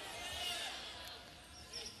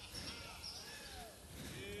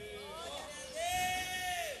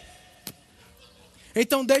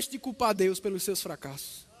 Então deixe de culpar Deus pelos seus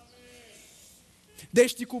fracassos.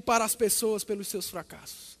 Deixe de culpar as pessoas pelos seus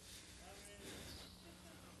fracassos.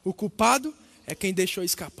 O culpado é quem deixou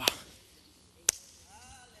escapar.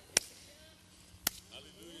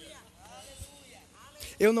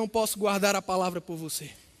 Eu não posso guardar a palavra por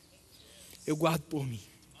você. Eu guardo por mim.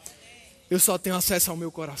 Eu só tenho acesso ao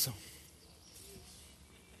meu coração.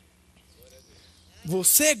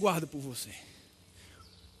 Você guarda por você.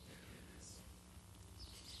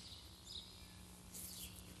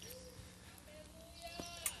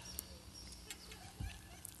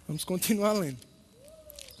 Vamos continuar lendo.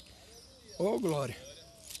 Oh, glória.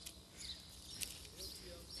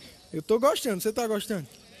 Eu estou gostando. Você está gostando?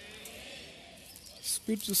 O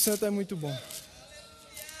Espírito Santo é muito bom.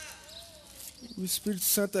 O Espírito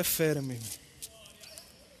Santo é fera mesmo.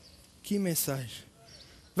 Que mensagem.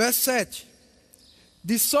 Verso 7.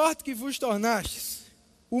 De sorte que vos tornastes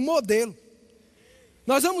o modelo.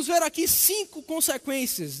 Nós vamos ver aqui 5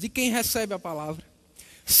 consequências de quem recebe a palavra.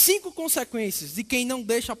 5 consequências de quem não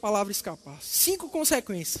deixa a palavra escapar. 5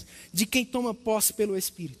 consequências de quem toma posse pelo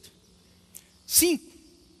Espírito. 5.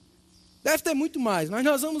 Deve ter muito mais, mas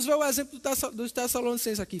nós vamos ver o exemplo dos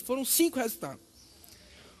Tessalonicenses aqui. Foram 5 resultados.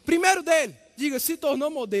 O primeiro dele, diga, se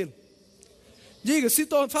tornou modelo. Diga,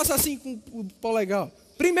 faça assim com o polegar.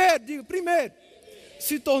 Primeiro, diga, primeiro.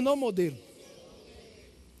 Se tornou modelo.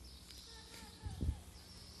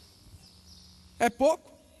 É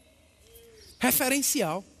pouco?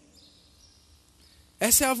 Referencial.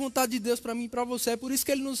 Essa é a vontade de Deus para mim e para você. É por isso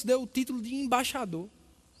que Ele nos deu o título de embaixador.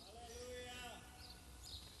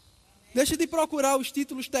 Deixa de procurar os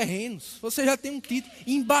títulos terrenos. Você já tem um título,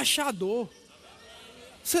 embaixador.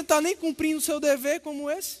 Você não está nem cumprindo o seu dever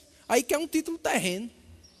como esse. Aí quer um título terreno.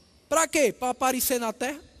 Para quê? Para aparecer na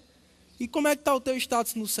terra? E como é que está o teu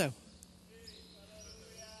status no céu?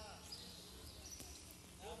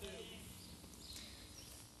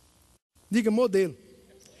 Diga modelo.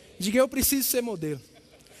 Diga eu preciso ser modelo.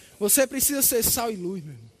 Você precisa ser sal e luz,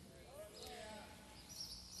 meu irmão.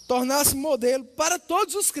 Tornar-se modelo para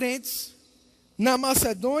todos os crentes na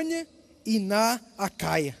Macedônia e na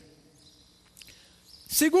Acaia.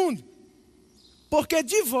 Segundo, porque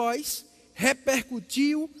de vós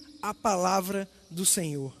repercutiu a palavra do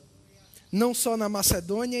Senhor, não só na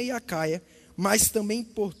Macedônia e Acaia, mas também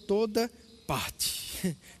por toda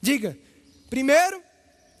parte. Diga, primeiro,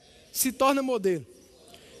 se torna modelo.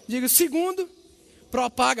 Diga, segundo,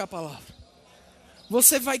 propaga a palavra.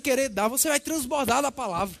 Você vai querer dar, você vai transbordar da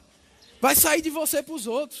palavra. Vai sair de você para os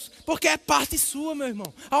outros. Porque é parte sua, meu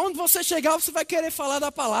irmão. Aonde você chegar, você vai querer falar da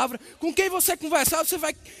palavra. Com quem você conversar, você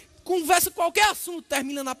vai... Conversa qualquer assunto,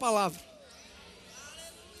 termina na palavra.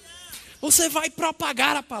 Você vai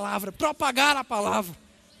propagar a palavra. Propagar a palavra.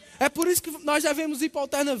 É por isso que nós devemos ir para a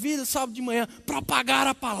Alterna Vida, sábado de manhã. Propagar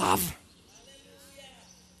a palavra.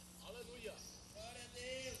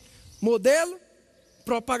 Modelo,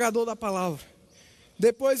 propagador da palavra.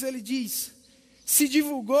 Depois ele diz, se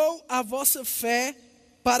divulgou a vossa fé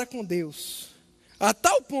para com Deus, a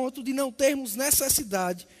tal ponto de não termos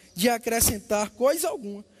necessidade de acrescentar coisa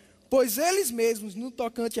alguma, pois eles mesmos, no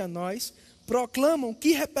tocante a nós, proclamam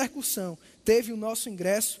que repercussão teve o nosso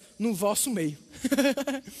ingresso no vosso meio.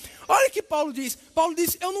 Olha o que Paulo diz. Paulo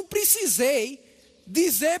diz, eu não precisei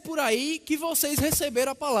dizer por aí que vocês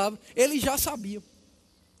receberam a palavra. Eles já sabiam.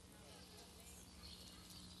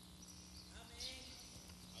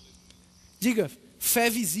 Diga, fé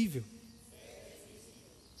visível.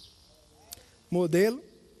 Modelo,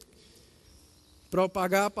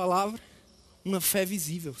 propagar a palavra, uma fé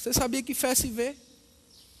visível. Você sabia que fé se vê?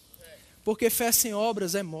 Porque fé sem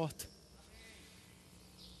obras é morta.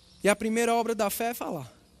 E a primeira obra da fé é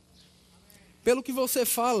falar. Pelo que você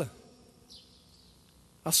fala,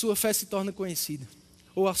 a sua fé se torna conhecida.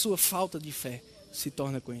 Ou a sua falta de fé se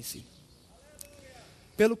torna conhecida.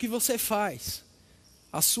 Pelo que você faz,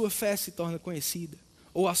 a sua fé se torna conhecida.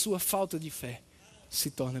 Ou a sua falta de fé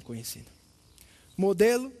se torna conhecida.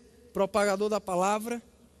 Modelo, propagador da palavra,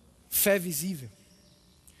 fé visível.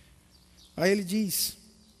 Aí ele diz,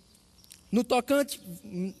 no tocante,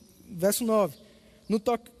 verso 9,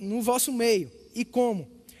 no vosso meio, e como?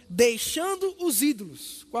 Deixando os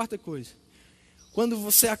ídolos. Quarta coisa, quando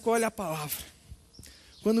você acolhe a palavra,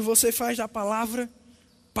 quando você faz da palavra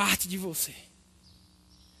parte de você,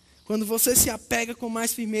 quando você se apega com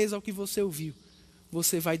mais firmeza ao que você ouviu,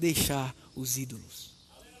 você vai deixar os ídolos.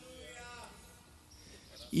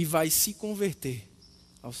 E vai se converter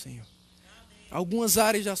ao Senhor. Algumas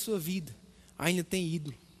áreas da sua vida ainda tem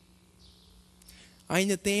ídolo.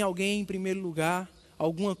 Ainda tem alguém em primeiro lugar,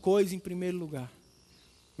 alguma coisa em primeiro lugar.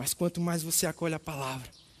 Mas quanto mais você acolhe a palavra,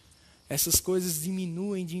 essas coisas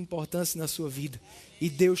diminuem de importância na sua vida. E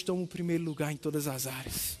Deus toma o primeiro lugar em todas as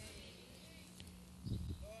áreas.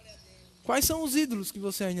 Quais são os ídolos que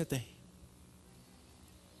você ainda tem?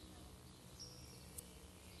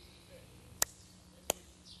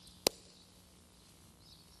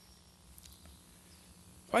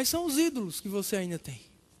 Quais são os ídolos que você ainda tem?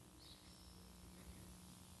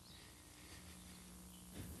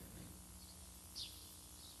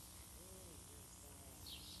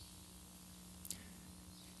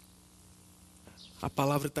 A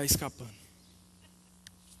palavra está escapando.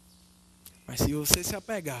 Mas se você se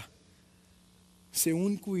apegar, seu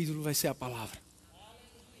único ídolo vai ser a palavra.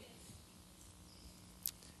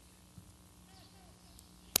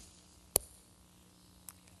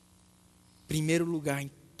 Primeiro lugar em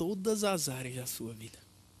todas as áreas da sua vida.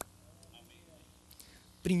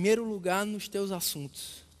 Primeiro lugar nos teus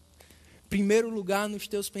assuntos. Primeiro lugar nos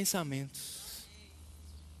teus pensamentos.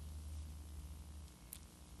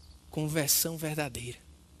 Conversão verdadeira.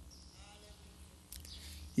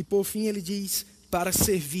 E por fim ele diz, para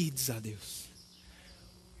servirdes a Deus.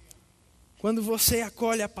 Quando você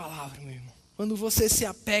acolhe a palavra, meu irmão, quando você se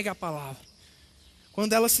apega à palavra,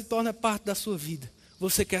 quando ela se torna parte da sua vida,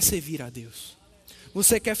 você quer servir a Deus.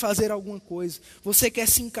 Você quer fazer alguma coisa. Você quer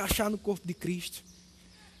se encaixar no corpo de Cristo.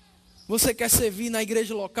 Você quer servir na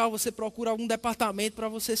igreja local, você procura algum departamento para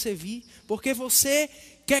você servir. Porque você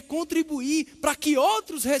quer contribuir para que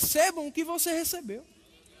outros recebam o que você recebeu.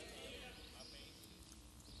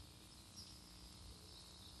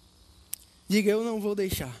 Diga, eu não vou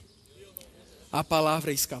deixar a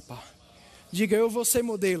palavra escapar. Diga, eu vou ser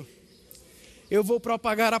modelo. Eu vou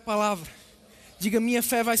propagar a palavra. Diga, minha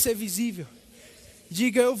fé vai ser visível.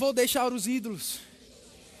 Diga, eu vou deixar os ídolos.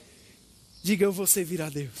 Diga, eu vou servir a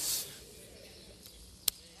Deus.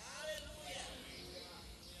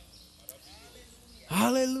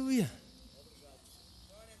 Aleluia.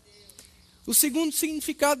 O segundo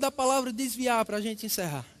significado da palavra desviar, para a gente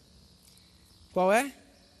encerrar. Qual é?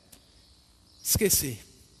 Esquecer.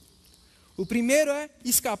 O primeiro é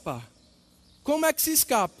escapar. Como é que se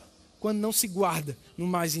escapa? Quando não se guarda no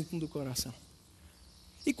mais íntimo do coração.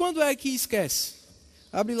 E quando é que esquece?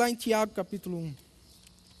 Abre lá em Tiago capítulo 1.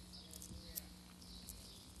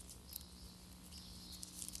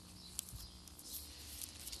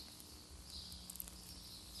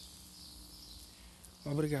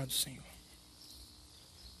 Obrigado, Senhor.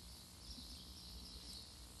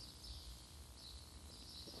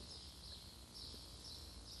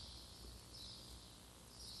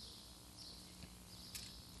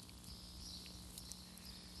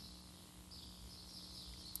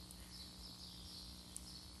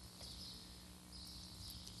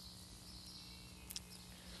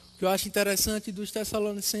 O que eu acho interessante dos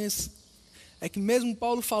Tessalonicenses é que mesmo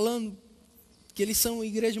Paulo falando que eles são uma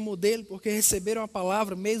igreja modelo porque receberam a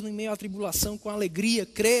palavra mesmo em meio à tribulação, com alegria,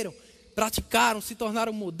 creram, praticaram, se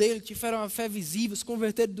tornaram modelo, tiveram a fé visível, se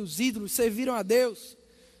converteram dos ídolos, serviram a Deus.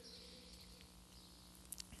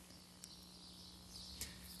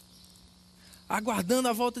 aguardando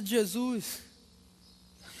a volta de Jesus.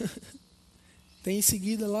 Tem em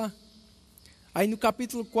seguida lá. Aí no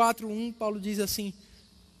capítulo 4:1, Paulo diz assim: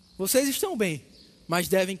 vocês estão bem, mas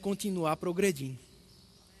devem continuar progredindo.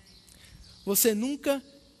 Você nunca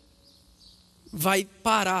vai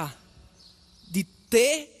parar de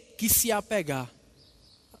ter que se apegar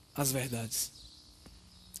às verdades.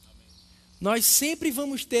 Nós sempre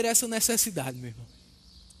vamos ter essa necessidade, meu irmão.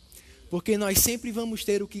 Porque nós sempre vamos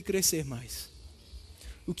ter o que crescer mais,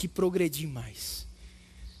 o que progredir mais,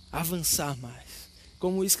 avançar mais.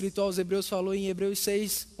 Como o escritor aos Hebreus falou em Hebreus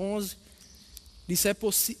 6:11, disse: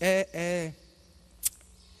 é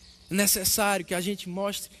necessário que a gente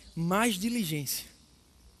mostre mais diligência.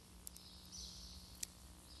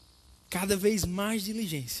 Cada vez mais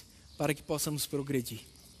diligência, para que possamos progredir.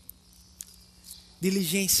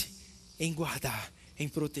 Diligência em guardar, em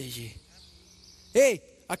proteger. Ei,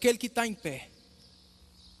 aquele que está em pé,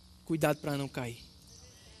 cuidado para não cair.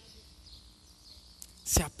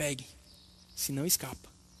 Se apegue, senão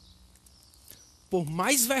escapa. Por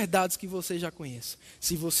mais verdades que você já conheça,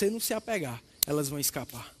 se você não se apegar, elas vão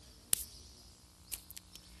escapar.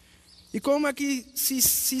 E como é que se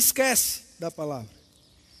esquece da palavra?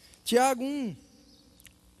 Tiago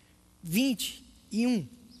 1:20.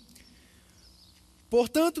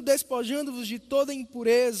 Portanto, despojando-vos de toda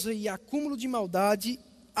impureza e acúmulo de maldade,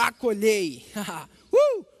 acolhei.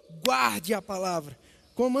 Guarde a palavra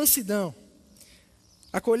com mansidão.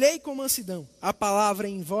 Acolhei com mansidão a palavra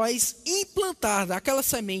em vós implantada, aquela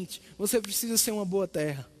semente. Você precisa ser uma boa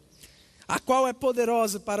terra, a qual é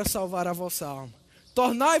poderosa para salvar a vossa alma.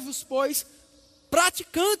 Tornai-vos, pois,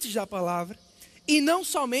 praticantes da palavra, e não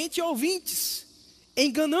somente ouvintes,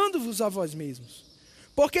 enganando-vos a vós mesmos.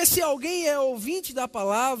 Porque se alguém é ouvinte da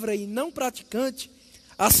palavra e não praticante,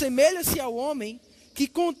 assemelha-se ao homem que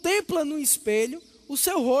contempla no espelho o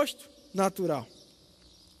seu rosto natural.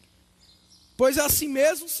 Pois a si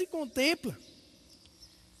mesmo se contempla,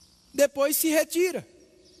 depois se retira.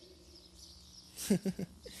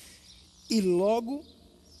 E logo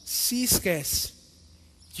se esquece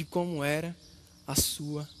de como era a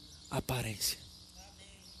sua aparência.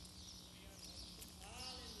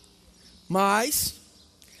 Mas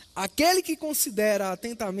aquele que considera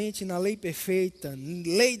atentamente na lei perfeita,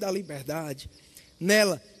 lei da liberdade,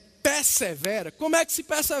 nela persevera. Como é que se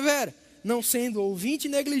persevera? Não sendo ouvinte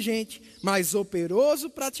negligente, mas operoso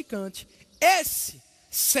praticante. Esse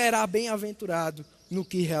será bem-aventurado no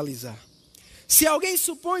que realizar. Se alguém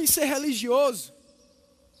supõe ser religioso,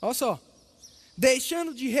 olha só,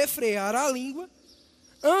 deixando de refrear a língua,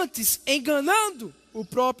 antes enganando o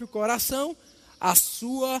próprio coração, a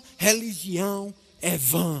sua religião é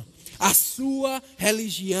vã. A sua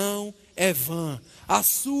religião é vã. A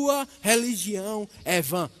sua religião é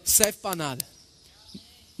vã. Serve para nada.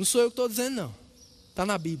 Não sou eu que estou dizendo, não. Está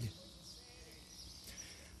na Bíblia.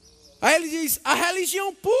 Aí ele diz: a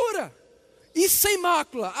religião pura e sem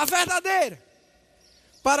mácula, a verdadeira,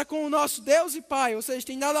 para com o nosso Deus e Pai. Ou seja,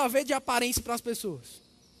 tem nada a ver de aparência para as pessoas.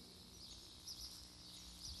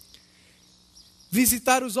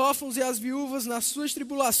 Visitar os órfãos e as viúvas nas suas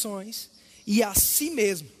tribulações, e a si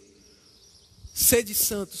mesmo sede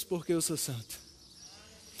santos, porque eu sou santo.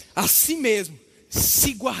 A si mesmo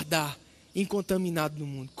se guardar incontaminado no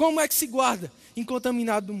mundo. Como é que se guarda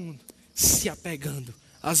incontaminado no mundo? Se apegando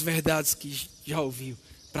às verdades que já ouviu,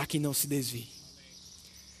 para que não se desvie.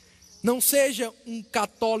 Não seja um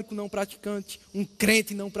católico não praticante, um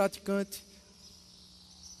crente não praticante,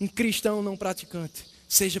 um cristão não praticante.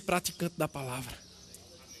 Seja praticante da palavra.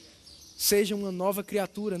 Seja uma nova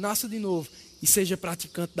criatura, nasça de novo e seja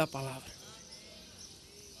praticante da palavra.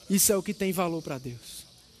 Isso é o que tem valor para Deus.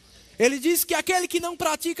 Ele diz que aquele que não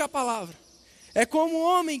pratica a palavra é como um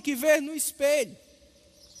homem que vê no espelho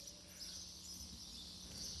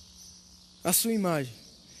a sua imagem.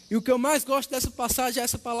 E o que eu mais gosto dessa passagem é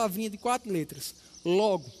essa palavrinha de 4 letras: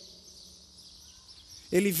 logo.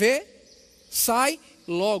 Ele vê, sai,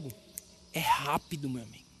 logo. É rápido, meu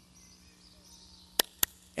amigo.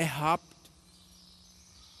 É rápido.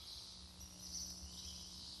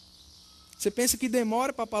 Você pensa que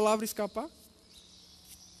demora para a palavra escapar?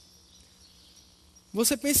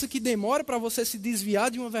 Você pensa que demora para você se desviar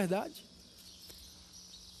de uma verdade?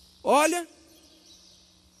 Olha,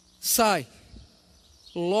 sai,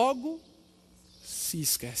 logo se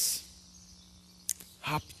esquece.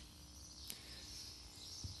 Rápido.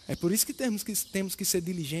 É por isso que temos que ser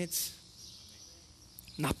diligentes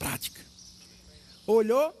na prática.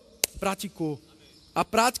 Olhou, praticou. A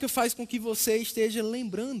prática faz com que você esteja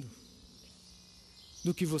lembrando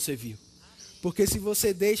do que você viu. Porque se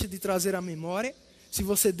você deixa de trazer a memória, se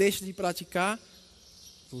você deixa de praticar,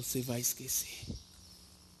 você vai esquecer.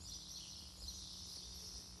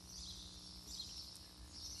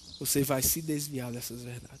 Você vai se desviar dessas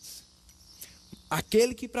verdades.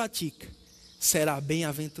 Aquele que pratica será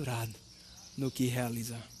bem-aventurado no que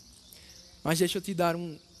realizar. Mas deixa eu te dar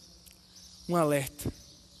um alerta.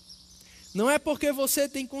 Não é porque você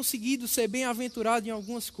tem conseguido ser bem-aventurado em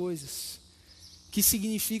algumas coisas que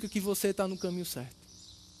significa que você está no caminho certo.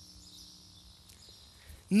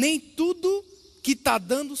 Nem tudo que está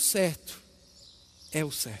dando certo é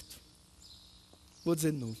o certo. Vou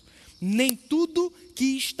dizer de novo. Nem tudo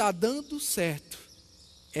que está dando certo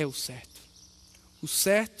é o certo. O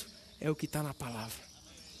certo é o que está na palavra.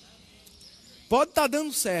 Pode estar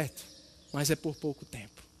dando certo, mas é por pouco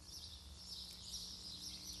tempo.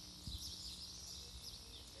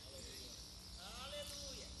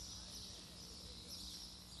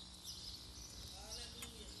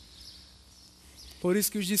 Por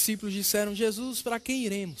isso que os discípulos disseram: Jesus, para quem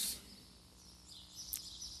iremos?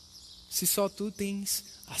 Se só tu tens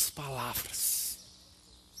as palavras.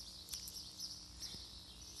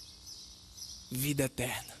 Vida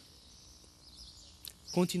eterna.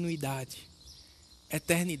 Continuidade.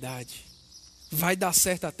 Eternidade. Vai dar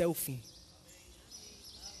certo até o fim.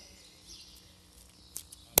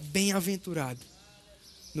 Bem-aventurado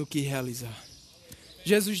no que realizar.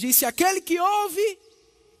 Jesus disse: aquele que ouve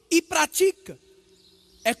e pratica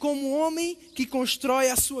é como um homem que constrói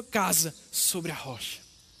a sua casa sobre a rocha.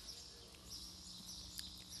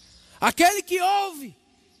 Aquele que ouve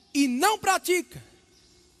e não pratica,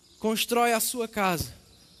 constrói a sua casa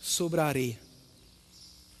sobre a areia.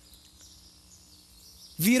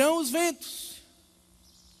 Virão os ventos,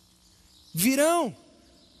 virão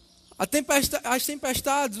as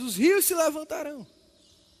tempestades, os rios se levantarão.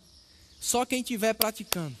 Só quem estiver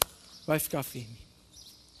praticando vai ficar firme.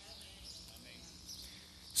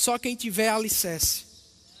 Só quem tiver alicerce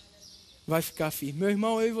vai ficar firme. Meu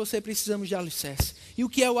irmão, eu e você precisamos de alicerce. E o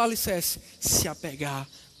que é o alicerce? Se apegar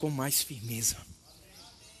com mais firmeza.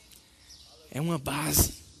 É uma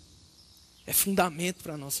base. É fundamento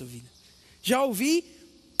para a nossa vida. Já ouvi?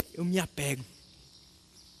 Eu me apego.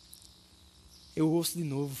 Eu ouço de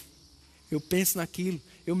novo. Eu penso naquilo.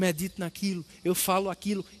 Eu medito naquilo. Eu falo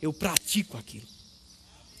aquilo. Eu pratico aquilo.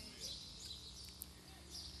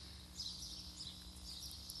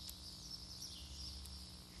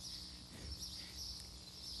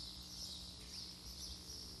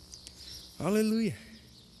 Aleluia.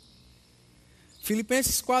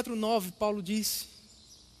 Filipenses 4:9, Paulo disse: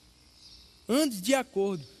 ande de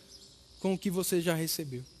acordo com o que você já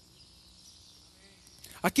recebeu.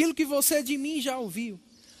 Aquilo que você de mim já ouviu,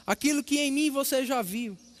 aquilo que em mim você já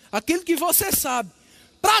viu, aquilo que você sabe,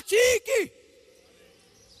 pratique!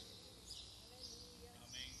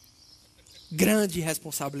 Grande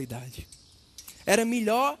responsabilidade. Era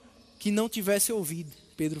melhor que não tivesse ouvido,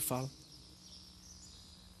 Pedro fala,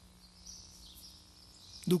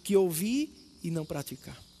 do que ouvir e não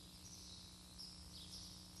praticar.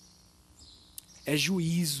 É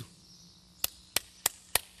juízo.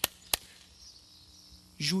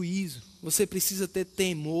 Juízo. Você precisa ter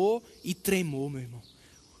temor e tremor, meu irmão.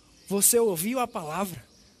 Você ouviu a palavra.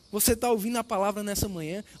 Você está ouvindo a palavra nessa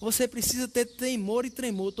manhã. Você precisa ter temor e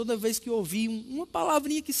tremor toda vez que ouvir uma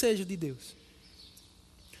palavrinha que seja de Deus.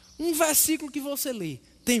 Um versículo que você lê.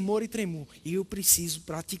 Temor e tremor. Eu preciso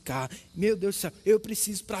praticar. Meu Deus do céu, eu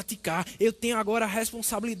preciso praticar. Eu tenho agora a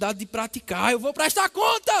responsabilidade de praticar. Eu vou prestar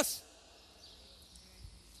contas.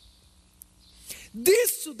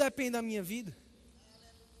 Disso depende a minha vida.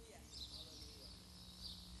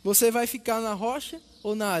 Você vai ficar na rocha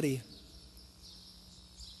ou na areia?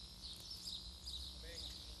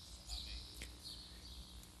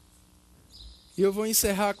 E eu vou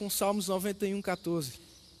encerrar com Salmos 91:14.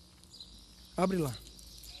 Abre lá.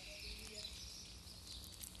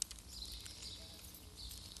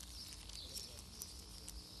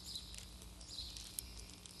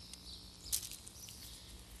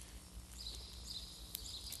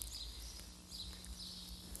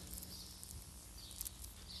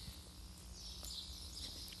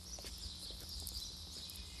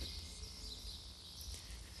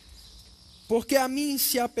 Porque a mim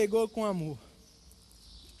se apegou com amor,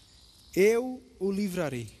 eu o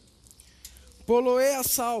livrarei. Poloei a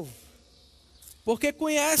salvo, porque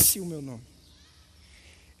conhece o meu nome.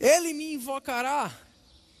 Ele me invocará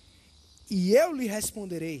e eu lhe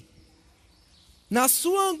responderei. Na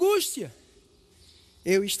sua angústia,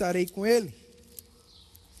 eu estarei com ele.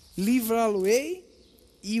 Livrá-lo-ei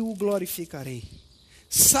e o glorificarei.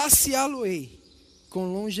 Saciá-lo-ei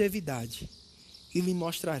com longevidade e lhe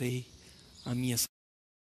mostrarei a minha salvação.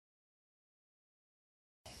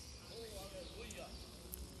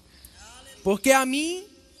 Porque a mim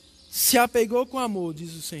se apegou com amor,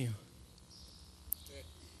 diz o Senhor.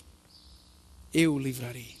 Eu o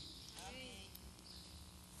livrarei.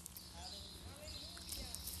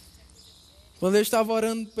 Quando eu estava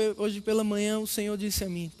orando hoje pela manhã, o Senhor disse a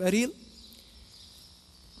mim: Perilo,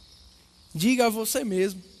 diga a você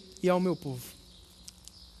mesmo e ao meu povo,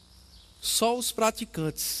 só os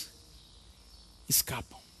praticantes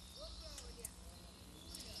escapam.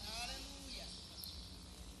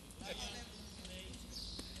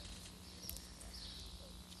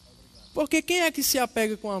 Porque quem é que se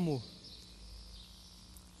apega com amor?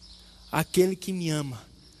 Aquele que me ama,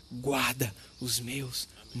 guarda os meus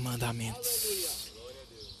mandamentos.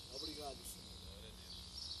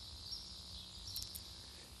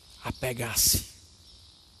 Apegar-se.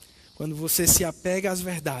 Quando você se apega às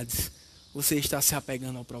verdades, você está se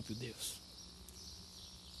apegando ao próprio Deus.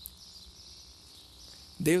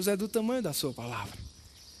 Deus é do tamanho da sua palavra.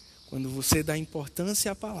 Quando você dá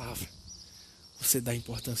importância à palavra, você dá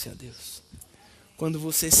importância a Deus. Quando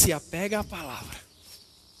você se apega à palavra,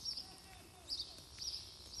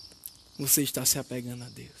 você está se apegando a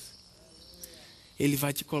Deus. Ele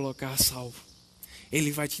vai te colocar a salvo.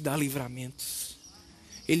 Ele vai te dar livramentos.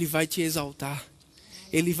 Ele vai te exaltar.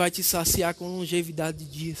 Ele vai te saciar com longevidade de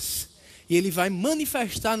dias. E Ele vai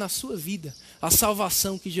manifestar na sua vida a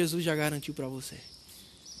salvação que Jesus já garantiu para você.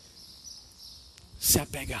 Se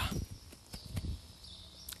apegar.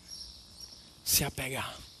 Se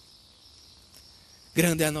apegar.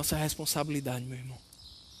 Grande é a nossa responsabilidade, meu irmão,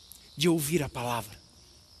 de ouvir a palavra.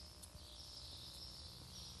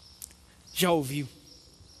 Já ouviu?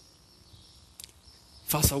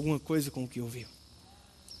 Faça alguma coisa com o que ouviu.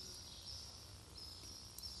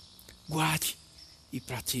 Guarde e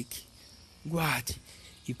pratique. Guarde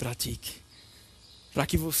e pratique. Para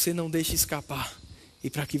que você não deixe escapar e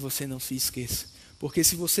para que você não se esqueça. Porque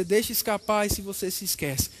se você deixa escapar e se você se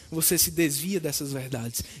esquece, você se desvia dessas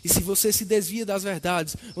verdades. E se você se desvia das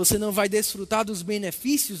verdades, você não vai desfrutar dos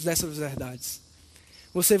benefícios dessas verdades.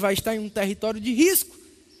 Você vai estar em um território de risco.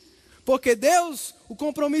 Porque Deus, o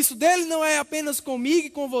compromisso dele não é apenas comigo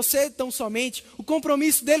e com você tão somente. O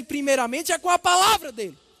compromisso dele primeiramente é com a palavra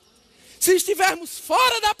dele. Se estivermos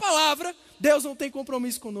fora da palavra, Deus não tem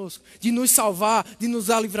compromisso conosco de nos salvar, de nos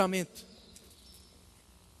dar livramento.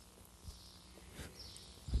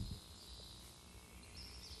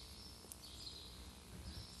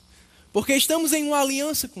 Porque estamos em uma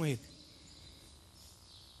aliança com Ele.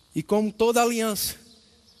 E como toda aliança,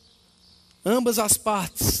 ambas as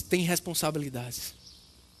partes têm responsabilidades.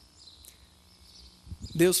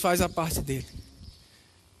 Deus faz a parte dele.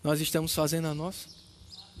 Nós estamos fazendo a nossa.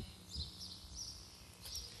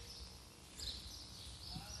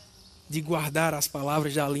 De guardar as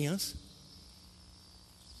palavras da aliança.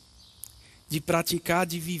 De praticar,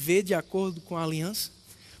 de viver de acordo com a aliança.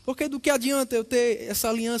 Porque do que adianta eu ter essa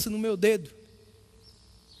aliança no meu dedo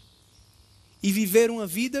e viver uma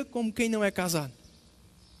vida como quem não é casado?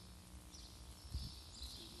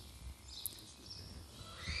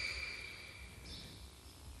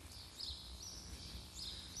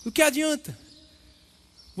 Do que adianta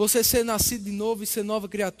você ser nascido de novo e ser nova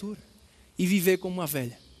criatura e viver como uma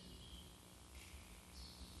velha?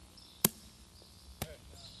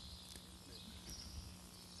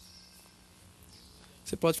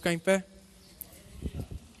 Você pode ficar em pé?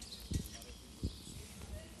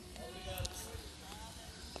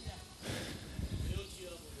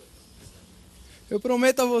 Eu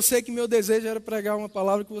prometo a você que meu desejo era pregar uma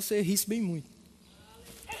palavra que você risse bem muito.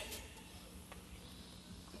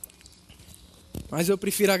 Mas eu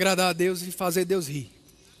prefiro agradar a Deus e fazer Deus rir.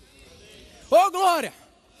 Ô glória!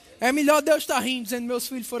 É melhor Deus estar rindo, dizendo: meus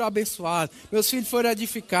filhos foram abençoados, meus filhos foram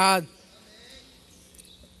edificados.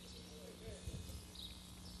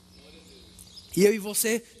 E eu e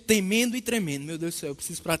você temendo e tremendo. Meu Deus do céu, eu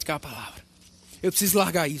preciso praticar a palavra. Eu preciso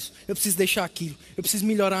largar isso. Eu preciso deixar aquilo. Eu preciso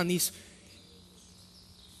melhorar nisso.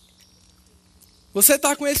 Você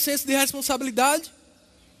está com esse senso de responsabilidade?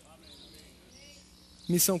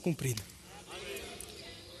 Missão cumprida.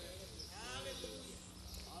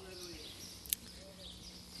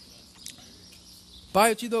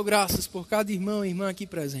 Pai, eu te dou graças por cada irmão e irmã aqui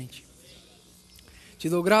presente. Te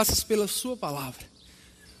dou graças pela sua palavra.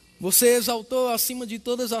 Você exaltou acima de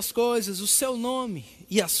todas as coisas o seu nome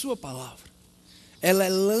e a sua palavra. Ela é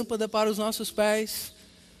lâmpada para os nossos pés,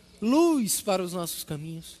 luz para os nossos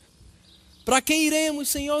caminhos. Para quem iremos,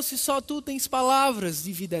 Senhor, se só Tu tens palavras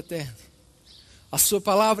de vida eterna? A sua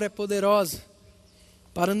palavra é poderosa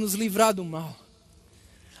para nos livrar do mal.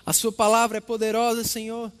 A sua palavra é poderosa,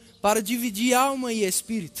 Senhor, para dividir alma e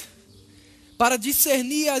espírito, para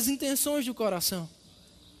discernir as intenções do coração.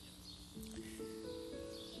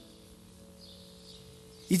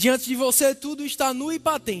 E diante de você tudo está nu e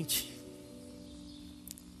patente.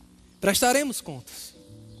 Prestaremos contas.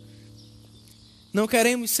 Não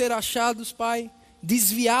queremos ser achados, Pai,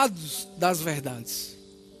 desviados das verdades.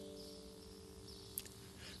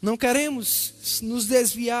 Não queremos nos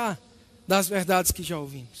desviar das verdades que já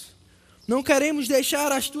ouvimos. Não queremos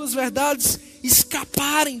deixar as tuas verdades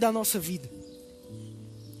escaparem da nossa vida.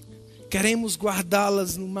 Queremos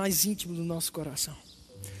guardá-las no mais íntimo do nosso coração.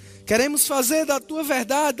 Queremos fazer da tua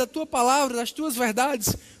verdade, da tua palavra, das tuas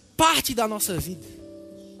verdades, parte da nossa vida.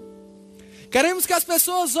 Queremos que as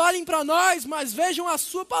pessoas olhem para nós, mas vejam a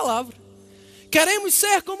sua palavra. Queremos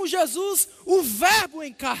ser como Jesus, o verbo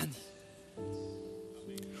em carne.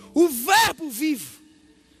 O verbo vivo.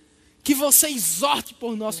 Que você exorte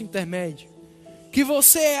por nosso intermédio. Que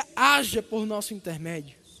você haja por nosso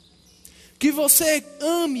intermédio. Que você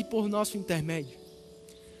ame por nosso intermédio.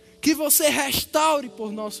 Que você restaure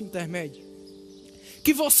por nosso intermédio.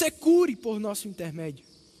 Que você cure por nosso intermédio.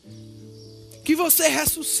 Que você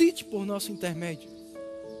ressuscite por nosso intermédio.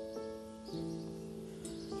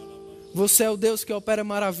 Você é o Deus que opera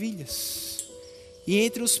maravilhas. E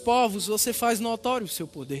entre os povos você faz notório o seu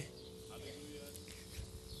poder.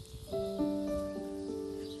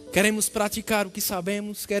 Queremos praticar o que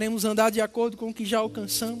sabemos. Queremos andar de acordo com o que já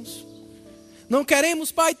alcançamos. Não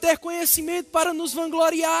queremos, Pai, ter conhecimento para nos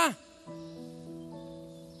vangloriar.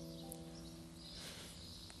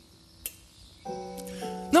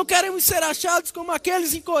 Não queremos ser achados como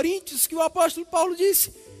aqueles em Coríntios que o apóstolo Paulo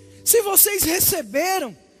disse: se vocês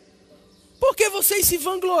receberam, por que vocês se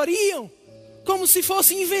vangloriam? Como se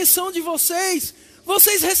fosse invenção de vocês.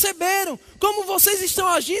 Vocês receberam, como vocês estão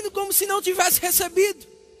agindo como se não tivessem recebido.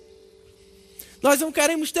 Nós não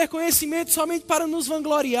queremos ter conhecimento somente para nos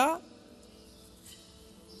vangloriar.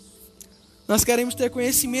 Nós queremos ter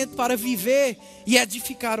conhecimento para viver e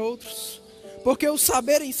edificar outros. Porque o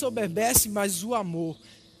saber ensoberbece, mas o amor,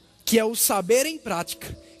 que é o saber em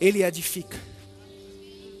prática, ele edifica.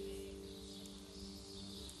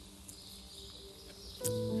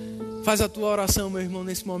 Faz a tua oração, meu irmão,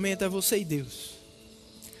 nesse momento, é você e Deus.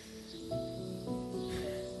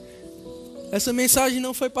 Essa mensagem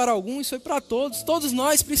não foi para alguns, foi para todos. Todos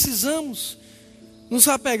nós precisamos nos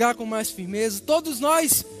apegar com mais firmeza. Todos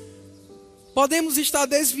nós podemos estar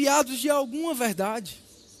desviados de alguma verdade.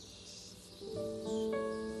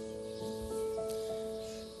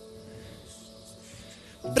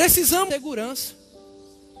 Precisamos de segurança.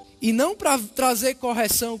 E não para trazer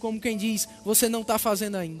correção, como quem diz, você não está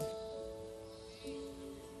fazendo ainda.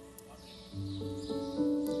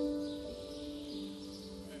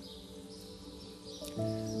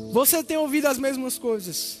 Você tem ouvido as mesmas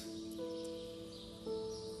coisas.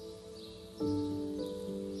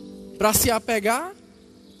 Para se apegar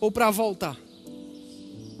ou para voltar?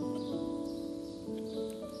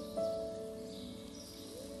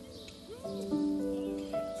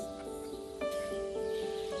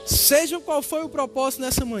 Seja qual foi o propósito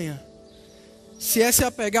nessa manhã. Se é se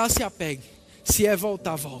apegar, se apegue. Se é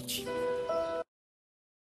voltar, volte.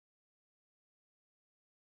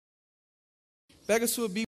 Pega a sua Bíblia.